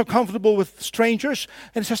not so comfortable with strangers.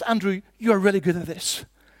 And he says, Andrew, you are really good at this.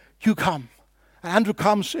 You come. And Andrew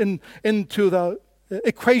comes into the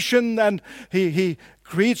equation and he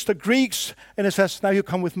greets the Greeks. And he says, now you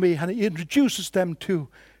come with me. And he introduces them to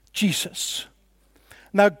Jesus.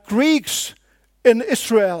 Now, Greeks in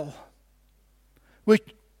Israel,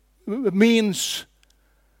 which means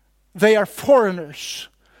they are foreigners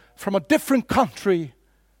from a different country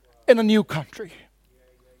in a new country.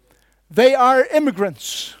 They are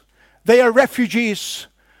immigrants. They are refugees.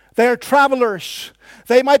 They are travelers.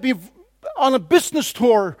 They might be on a business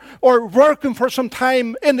tour or working for some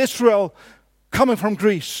time in Israel coming from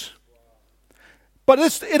Greece. But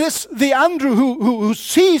it is the Andrew who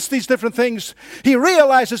sees these different things. He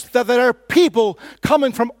realizes that there are people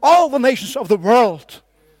coming from all the nations of the world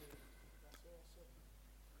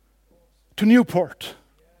to Newport.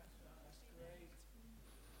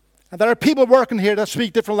 And there are people working here that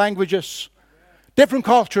speak different languages, different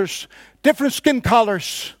cultures, different skin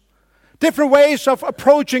colors, different ways of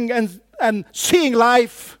approaching and seeing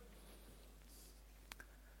life.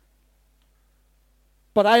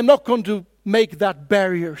 But I'm not going to make that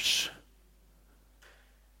barriers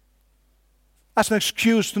as an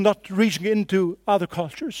excuse to not reaching into other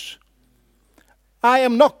cultures. I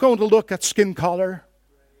am not going to look at skin color,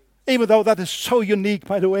 even though that is so unique,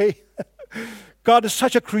 by the way. God is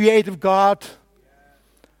such a creative God.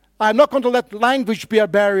 I'm not going to let language be a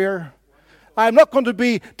barrier. I'm not going to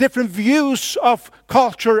be different views of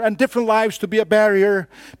culture and different lives to be a barrier,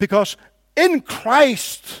 because in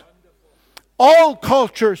Christ, all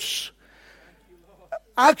cultures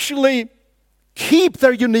actually keep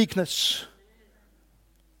their uniqueness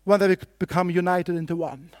when they become united into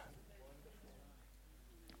one.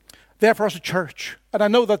 Therefore, as a church, and I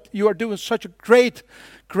know that you are doing such a great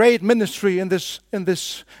ministry in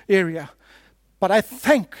this area, but I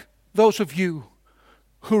thank those of you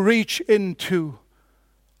who reach into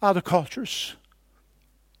other cultures,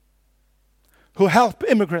 who help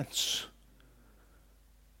immigrants,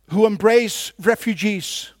 who embrace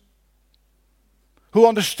refugees, who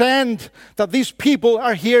understand that these people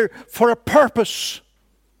are here for a purpose.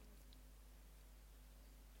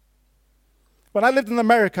 When I lived in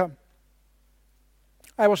America,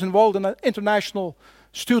 I was involved in an international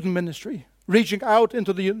student ministry, reaching out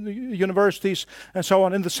into the universities and so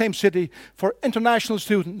on in the same city for international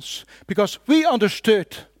students, because we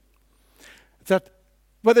understood that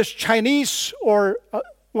whether it's Chinese or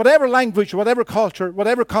whatever language, whatever culture,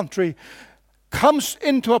 whatever country, comes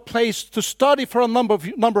into a place to study for a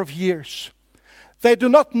number of years. They do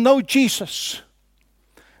not know Jesus.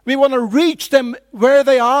 We want to reach them where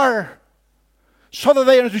they are so that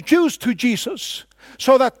they are introduced to Jesus,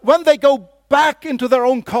 so that when they go back into their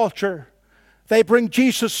own culture, they bring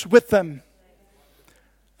Jesus with them.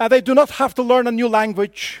 And they do not have to learn a new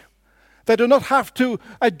language. They do not have to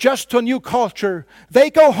adjust to a new culture. They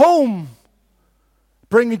go home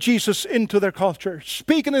bringing Jesus into their culture,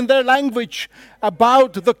 speaking in their language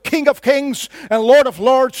about the King of Kings and Lord of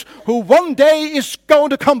Lords, who one day is going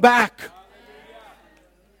to come back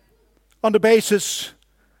on the basis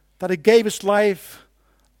that he gave his life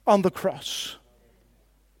on the cross.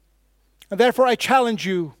 And therefore I challenge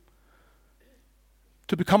you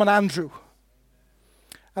to become an Andrew.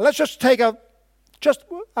 And let's just take just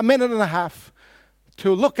a minute and a half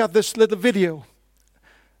to look at this little video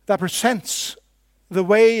that presents the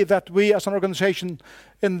way that we as an organization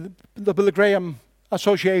in the Billy Graham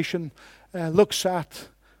Association looks at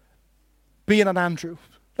being an Andrew.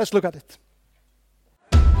 Let's look at it.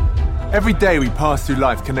 Every day we pass through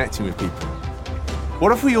life connecting with people.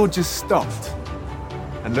 What if we all just stopped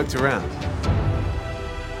and looked around?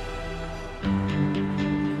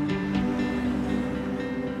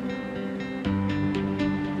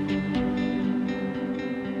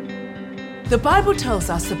 The Bible tells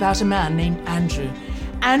us about a man named Andrew.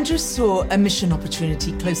 Andrew saw a mission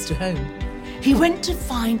opportunity close to home. He went to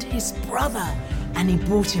find his brother and he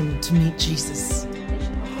brought him to meet Jesus.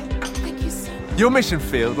 Thank you so much. Your mission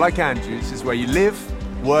field, like Andrew's, is where you live,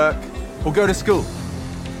 work, or go to school.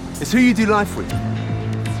 It's who you do life with.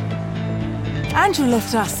 Andrew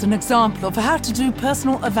left us an example of how to do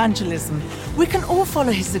personal evangelism. We can all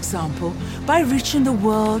follow his example by reaching the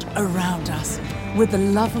world around us with the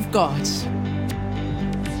love of God.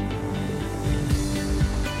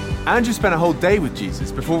 Andrew spent a whole day with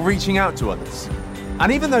Jesus before reaching out to others.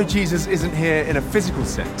 And even though Jesus isn't here in a physical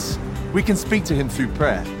sense, we can speak to him through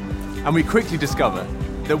prayer. And we quickly discover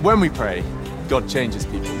that when we pray, God changes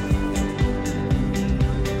people.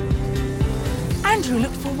 Andrew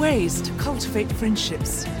looked for ways to cultivate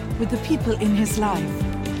friendships with the people in his life.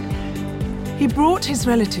 He brought his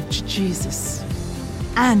relative to Jesus,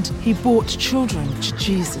 and he brought children to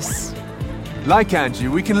Jesus. Like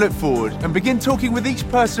Andrew, we can look forward and begin talking with each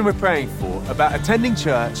person we're praying for about attending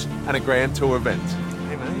church and a Graham Tour event.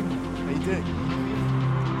 Hey mate, how you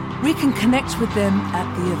doing? We can connect with them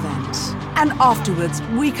at the event. And afterwards,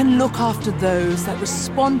 we can look after those that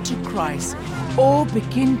respond to Christ or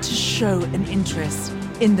begin to show an interest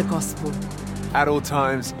in the gospel. At all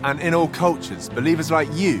times and in all cultures, believers like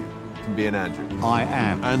you can be an Andrew. I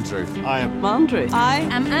am Andrew. I am Andrew. I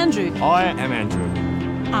am Andrew. I am Andrew.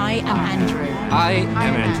 I am Andrew. I am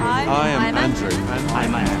Andrew. I am Andrew.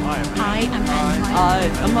 I am Andrew. I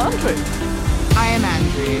am Andrew. I am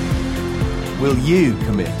Andrew. Will you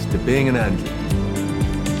commit to being an Andrew?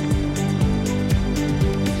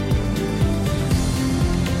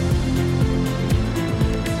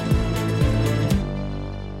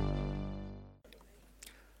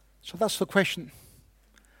 So that's the question.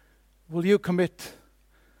 Will you commit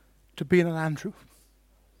to being an Andrew?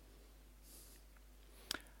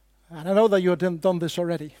 And I know that you have done this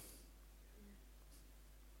already.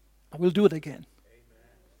 I will do it again.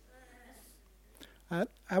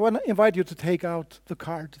 I want to invite you to take out the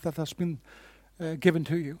card that has been given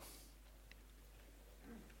to you.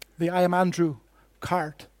 The I am Andrew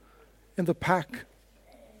card in the pack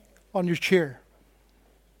on your chair.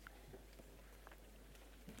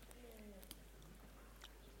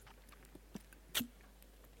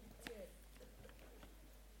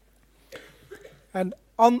 And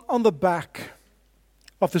on the back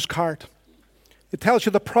of this card, it tells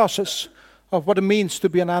you the process of what it means to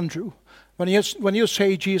be an Andrew. When you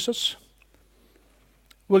say, Jesus,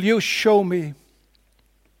 will you show me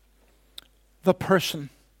the person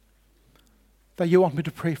that you want me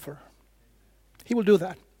to pray for? He will do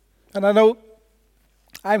that. And I know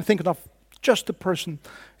I'm thinking of just the person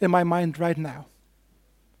in my mind right now.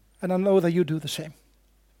 And I know that you do the same.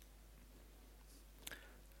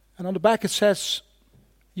 And on the back it says,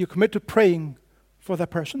 you commit to praying for that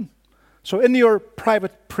person. So in your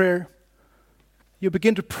private prayer, you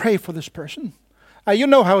begin to pray for this person. You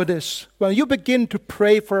know how it is. When you begin to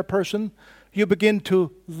pray for a person, you begin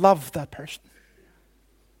to love that person.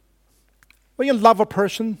 When you love a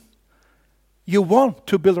person, you want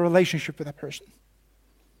to build a relationship with that person.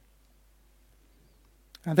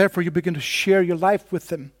 And therefore you begin to share your life with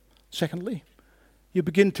them. Secondly, you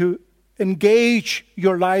begin to engage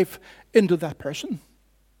your life into that person.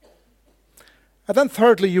 And then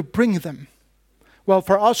thirdly, you bring them. Well,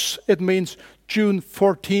 for us, it means June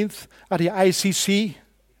 14th at the ICC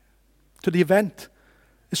to the event.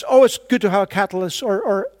 It's always good to have a catalyst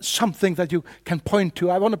or something that you can point to.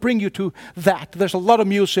 I want to bring you to that. There's a lot of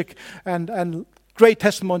music and great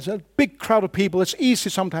testimonies, a big crowd of people. It's easy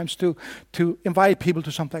sometimes to invite people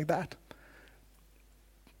to something like that.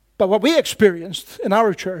 But what we experienced in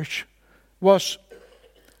our church was,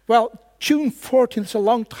 well, June 14th is a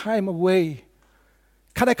long time away.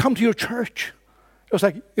 Can I come to your church? It was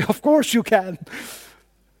like, of course you can.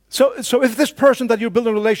 So if this person that you're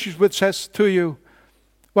building relationships with says to you,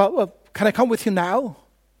 well, can I come with you now?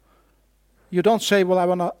 You don't say, well, I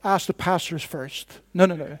want to ask the pastors first.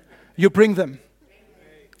 No. You bring them.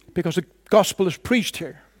 Because the gospel is preached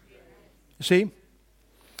here. You see?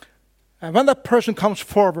 And when that person comes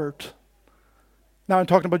forward, now I'm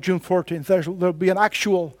talking about June 14th, there'll be an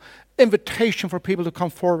actual invitation for people to come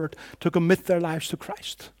forward to commit their lives to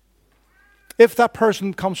Christ. If that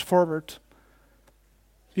person comes forward,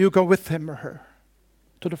 you go with him or her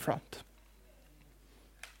to the front.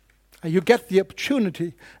 And you get the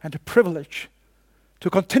opportunity and the privilege to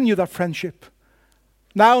continue that friendship.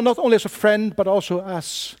 Now, not only as a friend, but also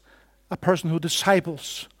as a person who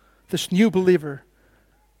disciples this new believer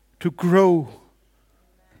to grow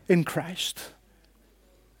in Christ.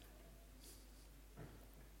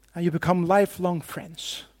 And you become lifelong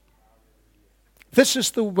friends. This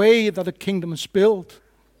is the way that the kingdom is built.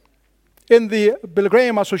 In the Billy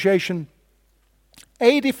Graham Association,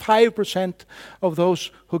 85% of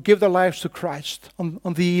those who give their lives to Christ on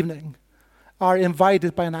the evening are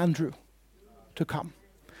invited by an Andrew to come.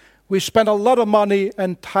 We spend a lot of money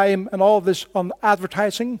and time and all this on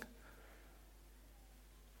advertising,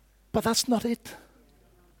 but that's not it.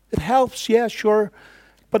 It helps, yeah, sure,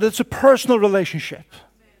 but it's a personal relationship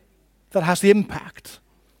that has the impact.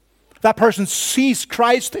 That person sees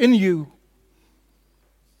Christ in you.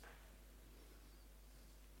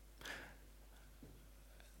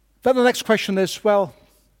 Then the next question is, well,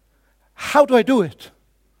 how do I do it?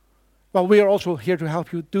 Well, we are also here to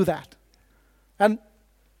help you do that. And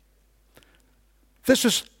this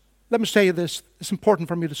is, let me say this, it's important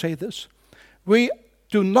for me to say this. We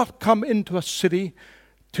do not come into a city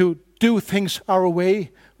to do things our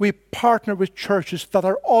way. We partner with churches that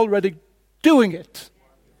are already doing it.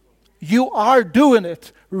 You are doing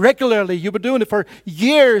it regularly. You've been doing it for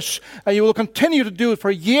years, and you will continue to do it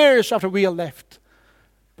for years after we are left.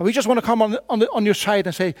 But we just want to come on your side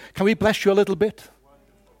and say, can we bless you a little bit?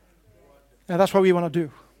 And that's what we want to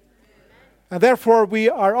do. And therefore, we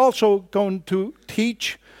are also going to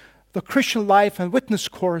teach the Christian life and witness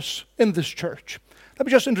course in this church. Let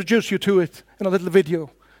me just introduce you to it in a little video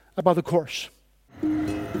about the course.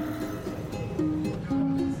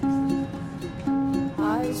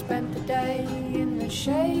 I spent the day in the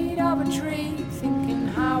shade of a tree, thinking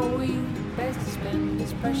how we best spend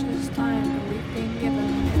this precious time that we've been given.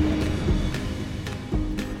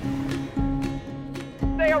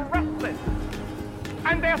 They are restless,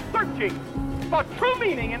 and they're searching for true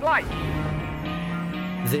meaning in life.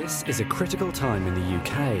 This is a critical time in the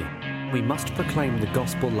UK. We must proclaim the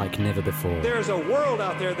gospel like never before. There's a world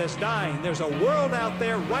out there that's dying. There's a world out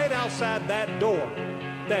there right outside that door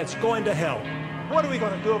that's going to hell. What are we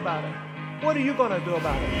going to do about it? What are you going to do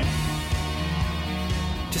about it?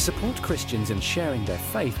 To support Christians in sharing their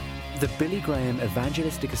faith, the Billy Graham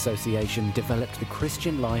Evangelistic Association developed the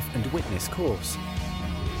Christian Life and Witness course.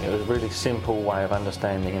 It was a really simple way of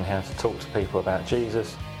understanding and how to talk to people about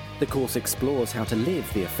Jesus. The course explores how to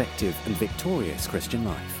live the effective and victorious Christian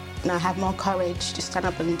life. And I have more courage to stand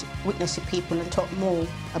up and witness to people and talk more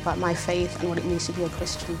about my faith and what it means to be a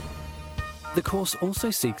Christian. The course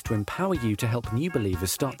also seeks to empower you to help new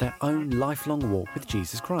believers start their own lifelong walk with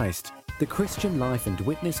Jesus Christ. The Christian Life and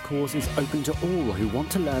Witness course is open to all who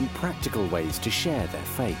want to learn practical ways to share their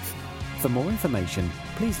faith. For more information,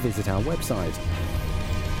 please visit our website.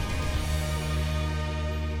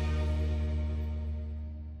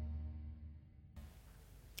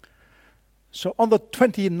 So on the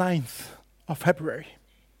 29th of February,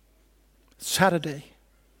 Saturday,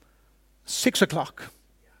 6 o'clock,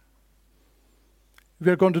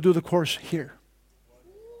 we are going to do the course here.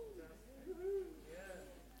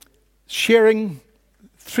 Sharing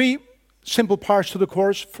 3 simple parts to the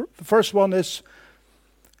course. The first one is,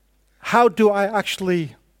 how do I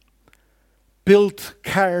actually build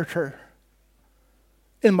character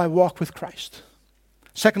in my walk with Christ?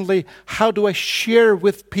 Secondly, how do I share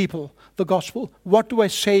with people the gospel? What do I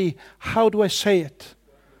say? How do I say it?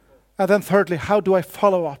 And then thirdly, how do I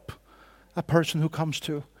follow up a person who comes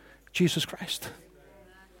to Jesus Christ?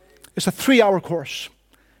 It's a 3-hour course.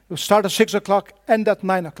 It will start at 6 o'clock, end at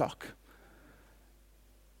 9 o'clock.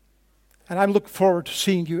 And I'm looking forward to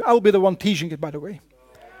seeing you. I will be the one teaching it, by the way.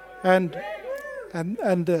 And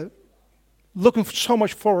looking so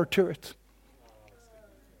much forward to it.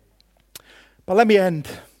 But let me end.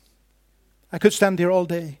 I could stand here all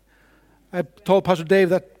day. I told Pastor Dave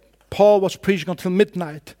that Paul was preaching until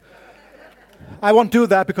midnight. I won't do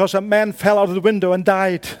that because a man fell out of the window and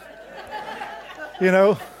died. You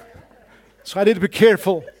know? So I need to be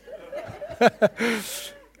careful.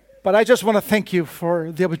 But I just want to thank you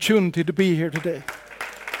for the opportunity to be here today.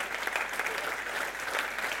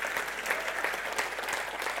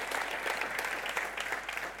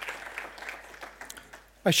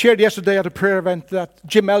 I shared yesterday at a prayer event that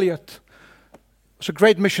Jim Elliot was a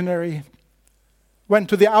great missionary, went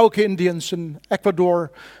to the Auca Indians in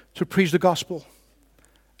Ecuador to preach the gospel.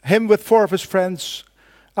 Him with 4 of his friends,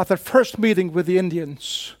 at their first meeting with the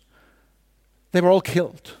Indians, they were all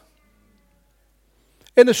killed.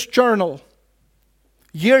 In his journal,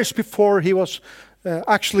 years before he was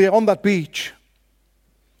actually on that beach,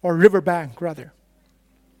 or riverbank rather,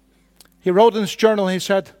 he wrote in his journal, he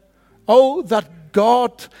said, "Oh, that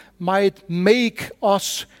God might make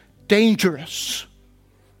us dangerous.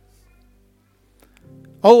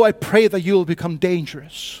 Oh, I pray that you'll become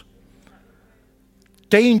dangerous.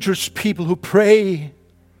 Dangerous people who pray,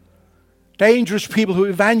 dangerous people who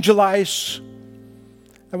evangelize."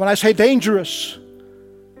 And when I say dangerous,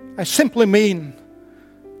 I simply mean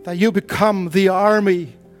that you become the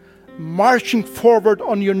army marching forward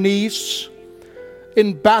on your knees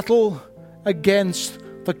in battle against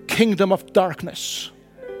the kingdom of darkness.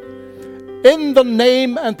 In the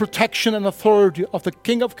name and protection and authority of the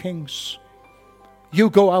King of Kings, you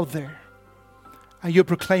go out there and you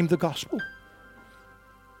proclaim the gospel.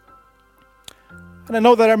 And I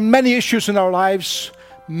know there are many issues in our lives,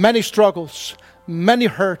 many struggles, many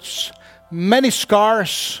hurts, many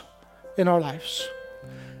scars in our lives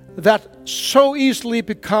that so easily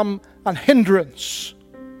become a hindrance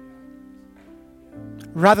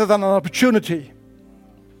rather than an opportunity.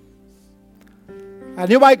 And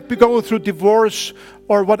you might be going through divorce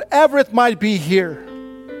or whatever it might be here,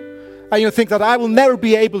 and you think that I will never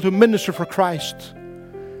be able to minister for Christ.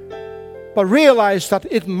 But realize that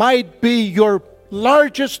it might be your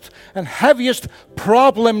largest and heaviest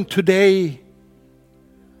problem today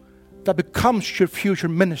that becomes your future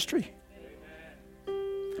ministry.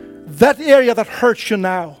 That area that hurts you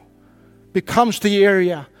now becomes the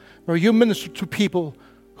area where you minister to people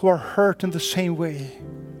who are hurt in the same way.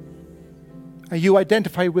 And you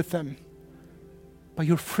identify with them, but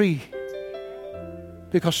you're free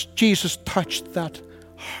because Jesus touched that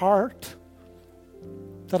heart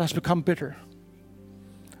that has become bitter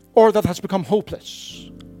or that has become hopeless.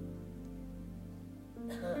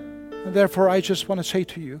 And therefore, I just want to say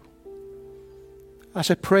to you, as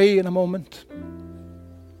I pray in a moment,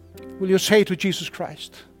 will you say to Jesus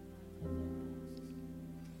Christ,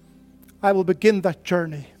 I will begin that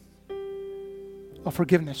journey of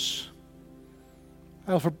forgiveness.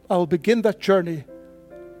 I will begin that journey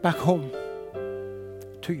back home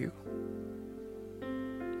to you.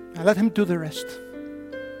 And let him do the rest.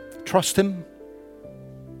 Trust him.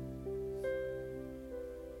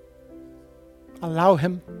 Allow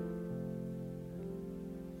him.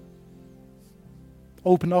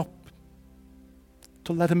 Open up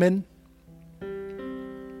to let him in.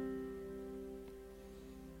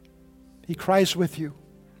 He cries with you.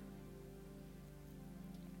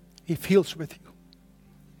 He feels with you.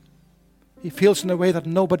 He feels in a way that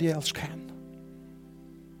nobody else can.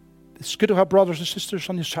 It's good to have brothers and sisters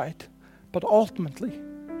on your side, but ultimately,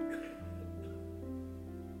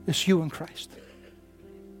 it's you and Christ.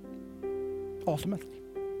 Ultimately.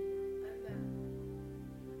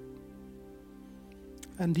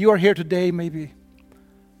 And you are here today, maybe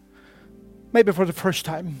for the first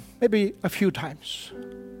time, maybe a few times.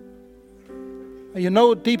 And you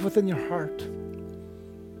know deep within your heart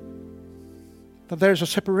that there's a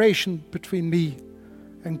separation between me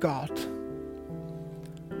and God.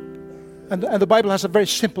 And the Bible has a very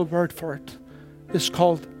simple word for it. It's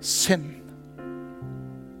called sin.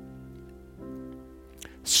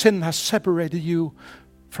 Sin has separated you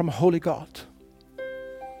from a holy God.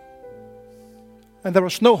 And there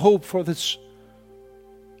was no hope for this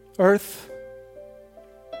earth.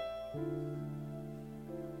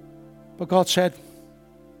 But God said,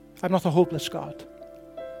 I'm not a hopeless God.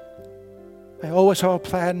 I always have a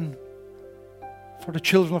plan for the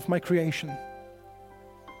children of my creation.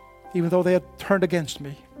 Even though they had turned against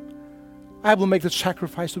me, I will make the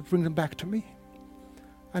sacrifice to bring them back to me.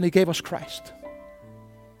 And he gave us Christ,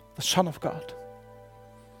 the Son of God.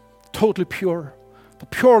 Totally pure. The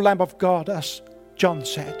pure Lamb of God, as John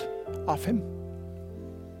said of him.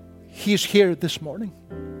 He's here this morning.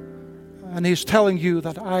 And He's telling you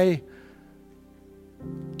that I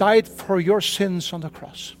died for your sins on the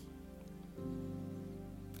cross.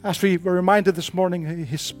 As we were reminded this morning,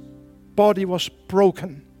 His body was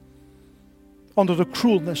broken under the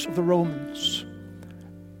cruelness of the Romans,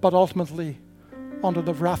 but ultimately under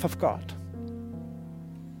the wrath of God.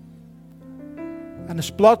 And His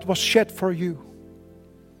blood was shed for you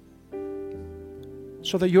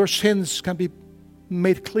so that your sins can be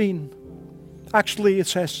made clean. Actually, it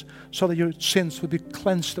says, so that your sins will be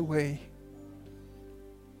cleansed away.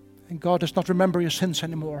 And God does not remember your sins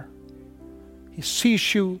anymore. He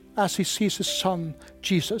sees you as He sees His Son,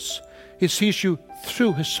 Jesus. He sees you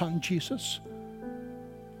through His Son, Jesus.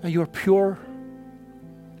 And you are pure.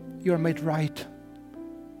 You are made right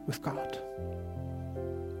with God.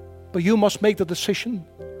 But you must make the decision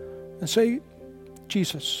and say,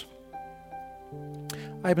 Jesus,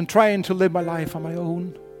 I've been trying to live my life on my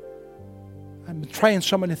own. I've been trying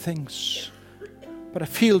so many things. But I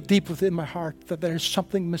feel deep within my heart that there is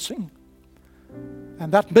something missing.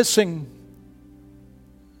 And that missing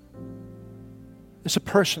is a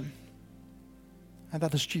person. And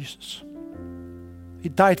that is Jesus. He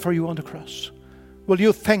died for you on the cross. Will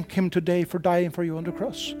you thank Him today for dying for you on the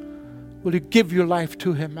cross? Will you give your life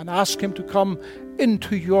to Him and ask Him to come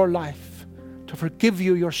into your life to forgive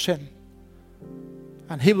you your sin?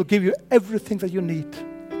 And He will give you everything that you need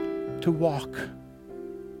to walk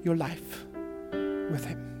your life with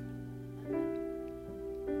Him.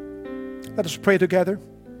 Let us pray together.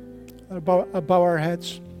 Bow our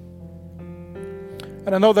heads.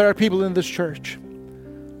 And I know there are people in this church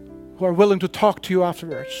who are willing to talk to you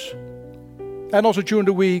afterwards. And also during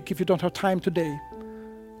the week, if you don't have time today,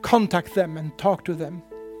 contact them and talk to them.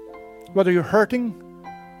 Whether you're hurting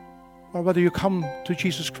or whether you come to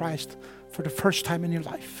Jesus Christ for the first time in your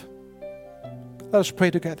life. Let us pray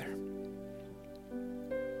together.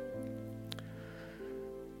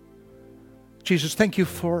 Jesus, thank you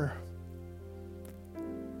for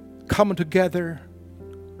coming together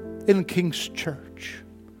in King's Church,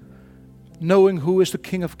 knowing who is the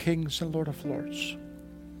King of Kings and Lord of Lords.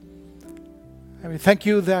 And we thank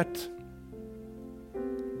you that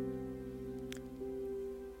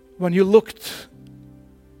when you looked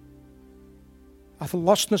at the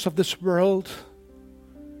lostness of this world,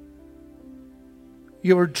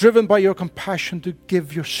 you were driven by your compassion to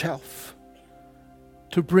give yourself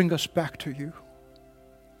to bring us back to you.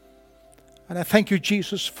 And I thank you,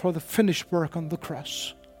 Jesus, for the finished work on the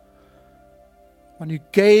cross. When you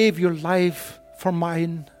gave your life for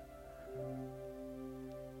mine,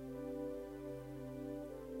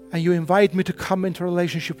 and you invite me to come into a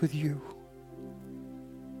relationship with you.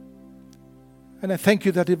 And I thank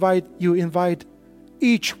you that you invite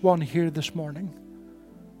each one here this morning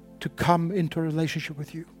to come into a relationship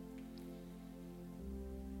with you.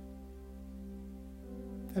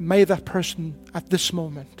 And may that person at this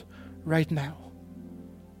moment, right now,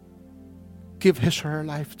 give his or her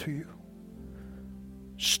life to you.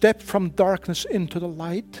 Step from darkness into the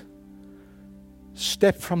light.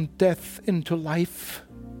 Step from death into life.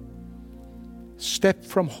 Step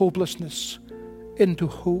from hopelessness into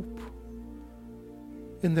hope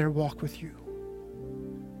in their walk with you.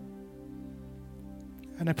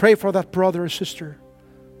 And I pray for that brother or sister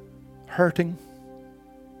hurting,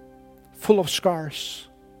 full of scars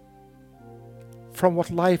from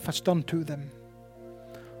what life has done to them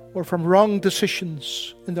or from wrong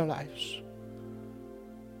decisions in their lives.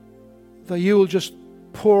 That you will just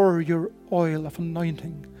pour your oil of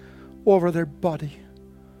anointing over their body,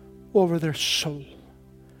 over their soul,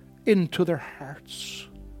 into their hearts,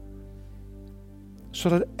 so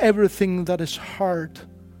that everything that is hard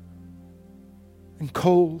and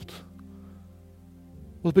cold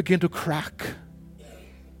will begin to crack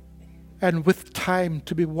and with time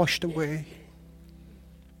to be washed away,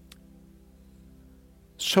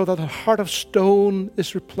 so that a heart of stone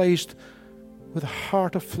is replaced with a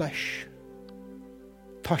heart of flesh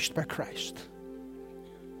touched by Christ.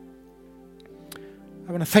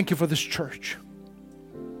 I want to thank you for this church.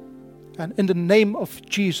 And in the name of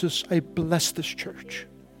Jesus, I bless this church.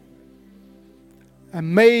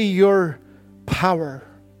 And may your power,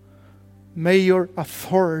 may your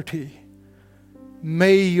authority,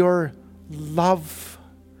 may your love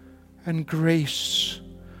and grace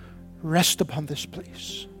rest upon this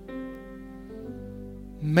place.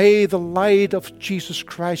 May the light of Jesus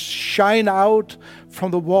Christ shine out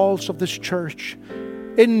from the walls of this church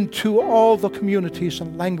into all the communities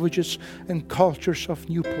and languages and cultures of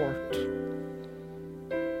Newport,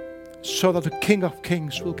 so that the King of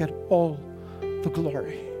Kings will get all the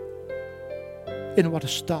glory in what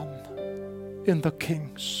is done in the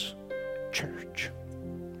King's church.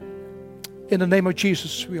 In the name of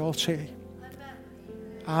Jesus, we all say,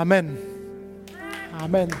 Amen.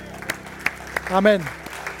 Amen. Amen.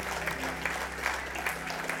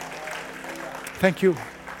 Thank you.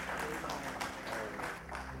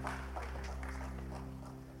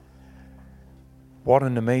 What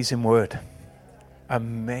an amazing word.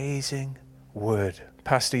 Amazing word.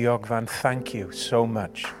 Pastor Jógvan, thank you so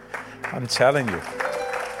much. I'm telling you.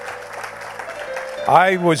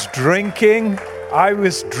 I was drinking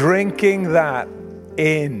that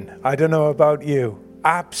in. I don't know about you.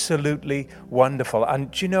 Absolutely wonderful. And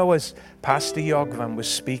do you know, as Pastor Jógvan was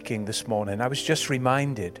speaking this morning, I was just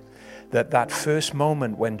reminded that first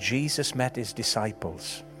moment when Jesus met his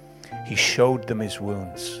disciples, he showed them his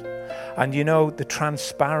wounds. And you know, the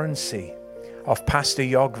transparency of Pastor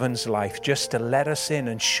Jógvan's life, just to let us in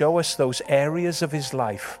and show us those areas of his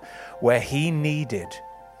life where he needed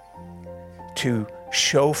to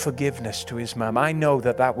show forgiveness to his mom. I know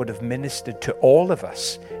that would have ministered to all of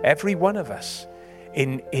us, every one of us,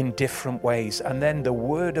 in different ways. And then the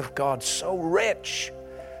word of God, so rich,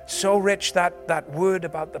 that word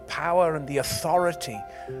about the power and the authority.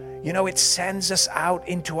 You know, it sends us out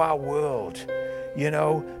into our world, you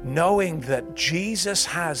know, knowing that Jesus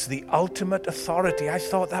has the ultimate authority. I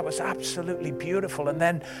thought that was absolutely beautiful. And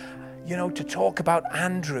then, you know, to talk about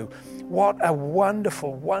Andrew, what a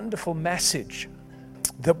wonderful, wonderful message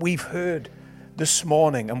that we've heard this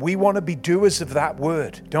morning. And we want to be doers of that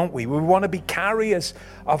word, don't we? We want to be carriers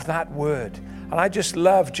of that word. And I just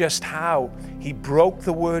love just how he broke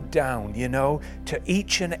the word down, you know, to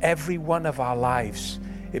each and every one of our lives.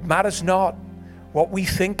 It matters not what we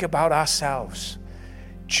think about ourselves.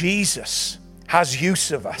 Jesus has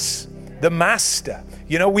use of us. The Master.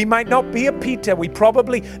 You know, we might not be a Peter.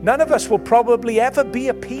 None of us will probably ever be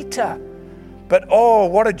a Peter. But oh,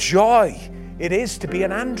 what a joy it is to be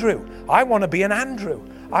an Andrew. I want to be an Andrew.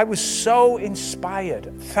 I was so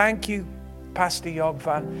inspired. Thank you, Pastor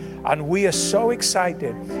Jógvan. And we are so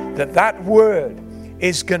excited that word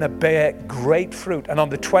is going to bear great fruit. And on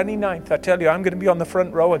the 29th, I tell you, I'm going to be on the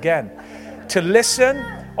front row again. To listen,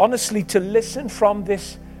 honestly, to listen from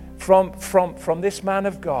this man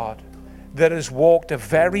of God that has walked a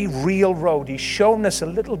very real road. He's shown us a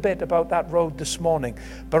little bit about that road this morning,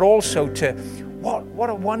 but also to what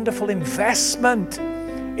a wonderful investment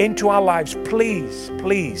into our lives.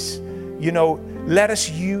 Please, you know, let us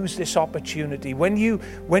use this opportunity. When you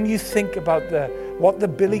think about what the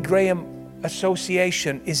Billy Graham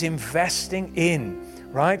Association is investing in,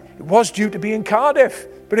 right? It was due to be in Cardiff,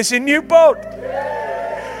 but it's in Newport.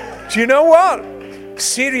 Do you know what?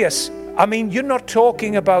 Serious. I mean, you're not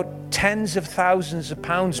talking about tens of thousands of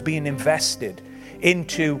pounds being invested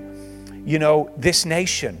into, you know, this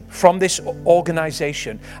nation from this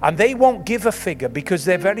organization. And they won't give a figure because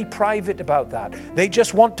they're very private about that. They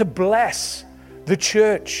just want to bless the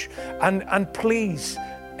church. And please,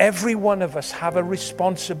 every one of us have a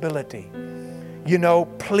responsibility. You know,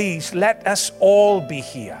 please let us all be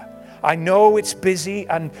here. I know it's busy,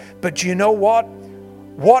 but you know what?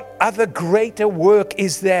 What other greater work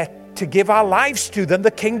is there to give our lives to than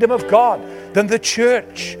the kingdom of God, than the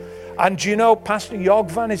church? And you know, Pastor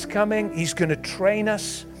Jógvan is coming. He's going to train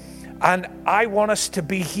us. And I want us to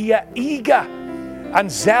be here eager and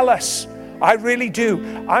zealous. I really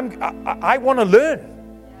do. I want to learn.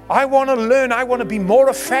 I want to learn. I want to be more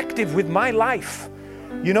effective with my life,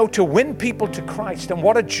 you know, to win people to Christ. And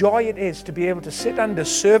what a joy it is to be able to sit under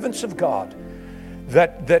servants of God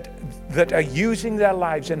that are using their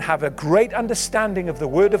lives and have a great understanding of the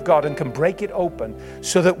Word of God and can break it open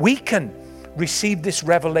so that we can receive this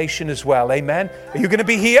revelation as well. Amen. Are you going to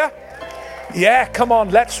be here? Yeah, come on.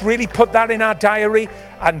 Let's really put that in our diary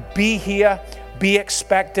and be here, be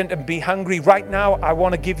expectant and be hungry. Right now, I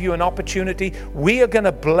want to give you an opportunity. We are going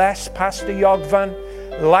to bless Pastor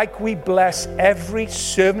Jógvan like we bless every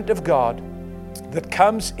servant of God that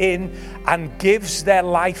comes in and gives their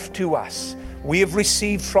life to us. We have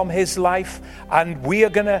received from his life, and we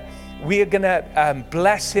are gonna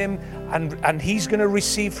bless him, and he's gonna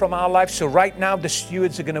receive from our life. So right now, the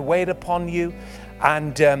stewards are gonna wait upon you,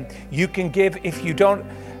 and you can give. If you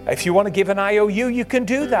want to give an IOU, you can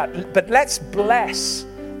do that. But let's bless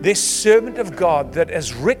this servant of God that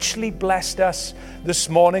has richly blessed us this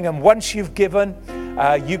morning. And once you've given,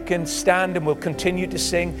 you can stand, and we'll continue to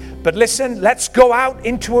sing. But listen, let's go out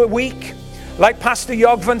into a week. Like Pastor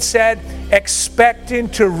Jógvan said, expecting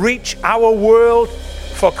to reach our world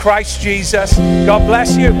for Christ Jesus. God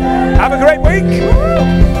bless you. Have a great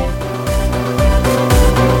week.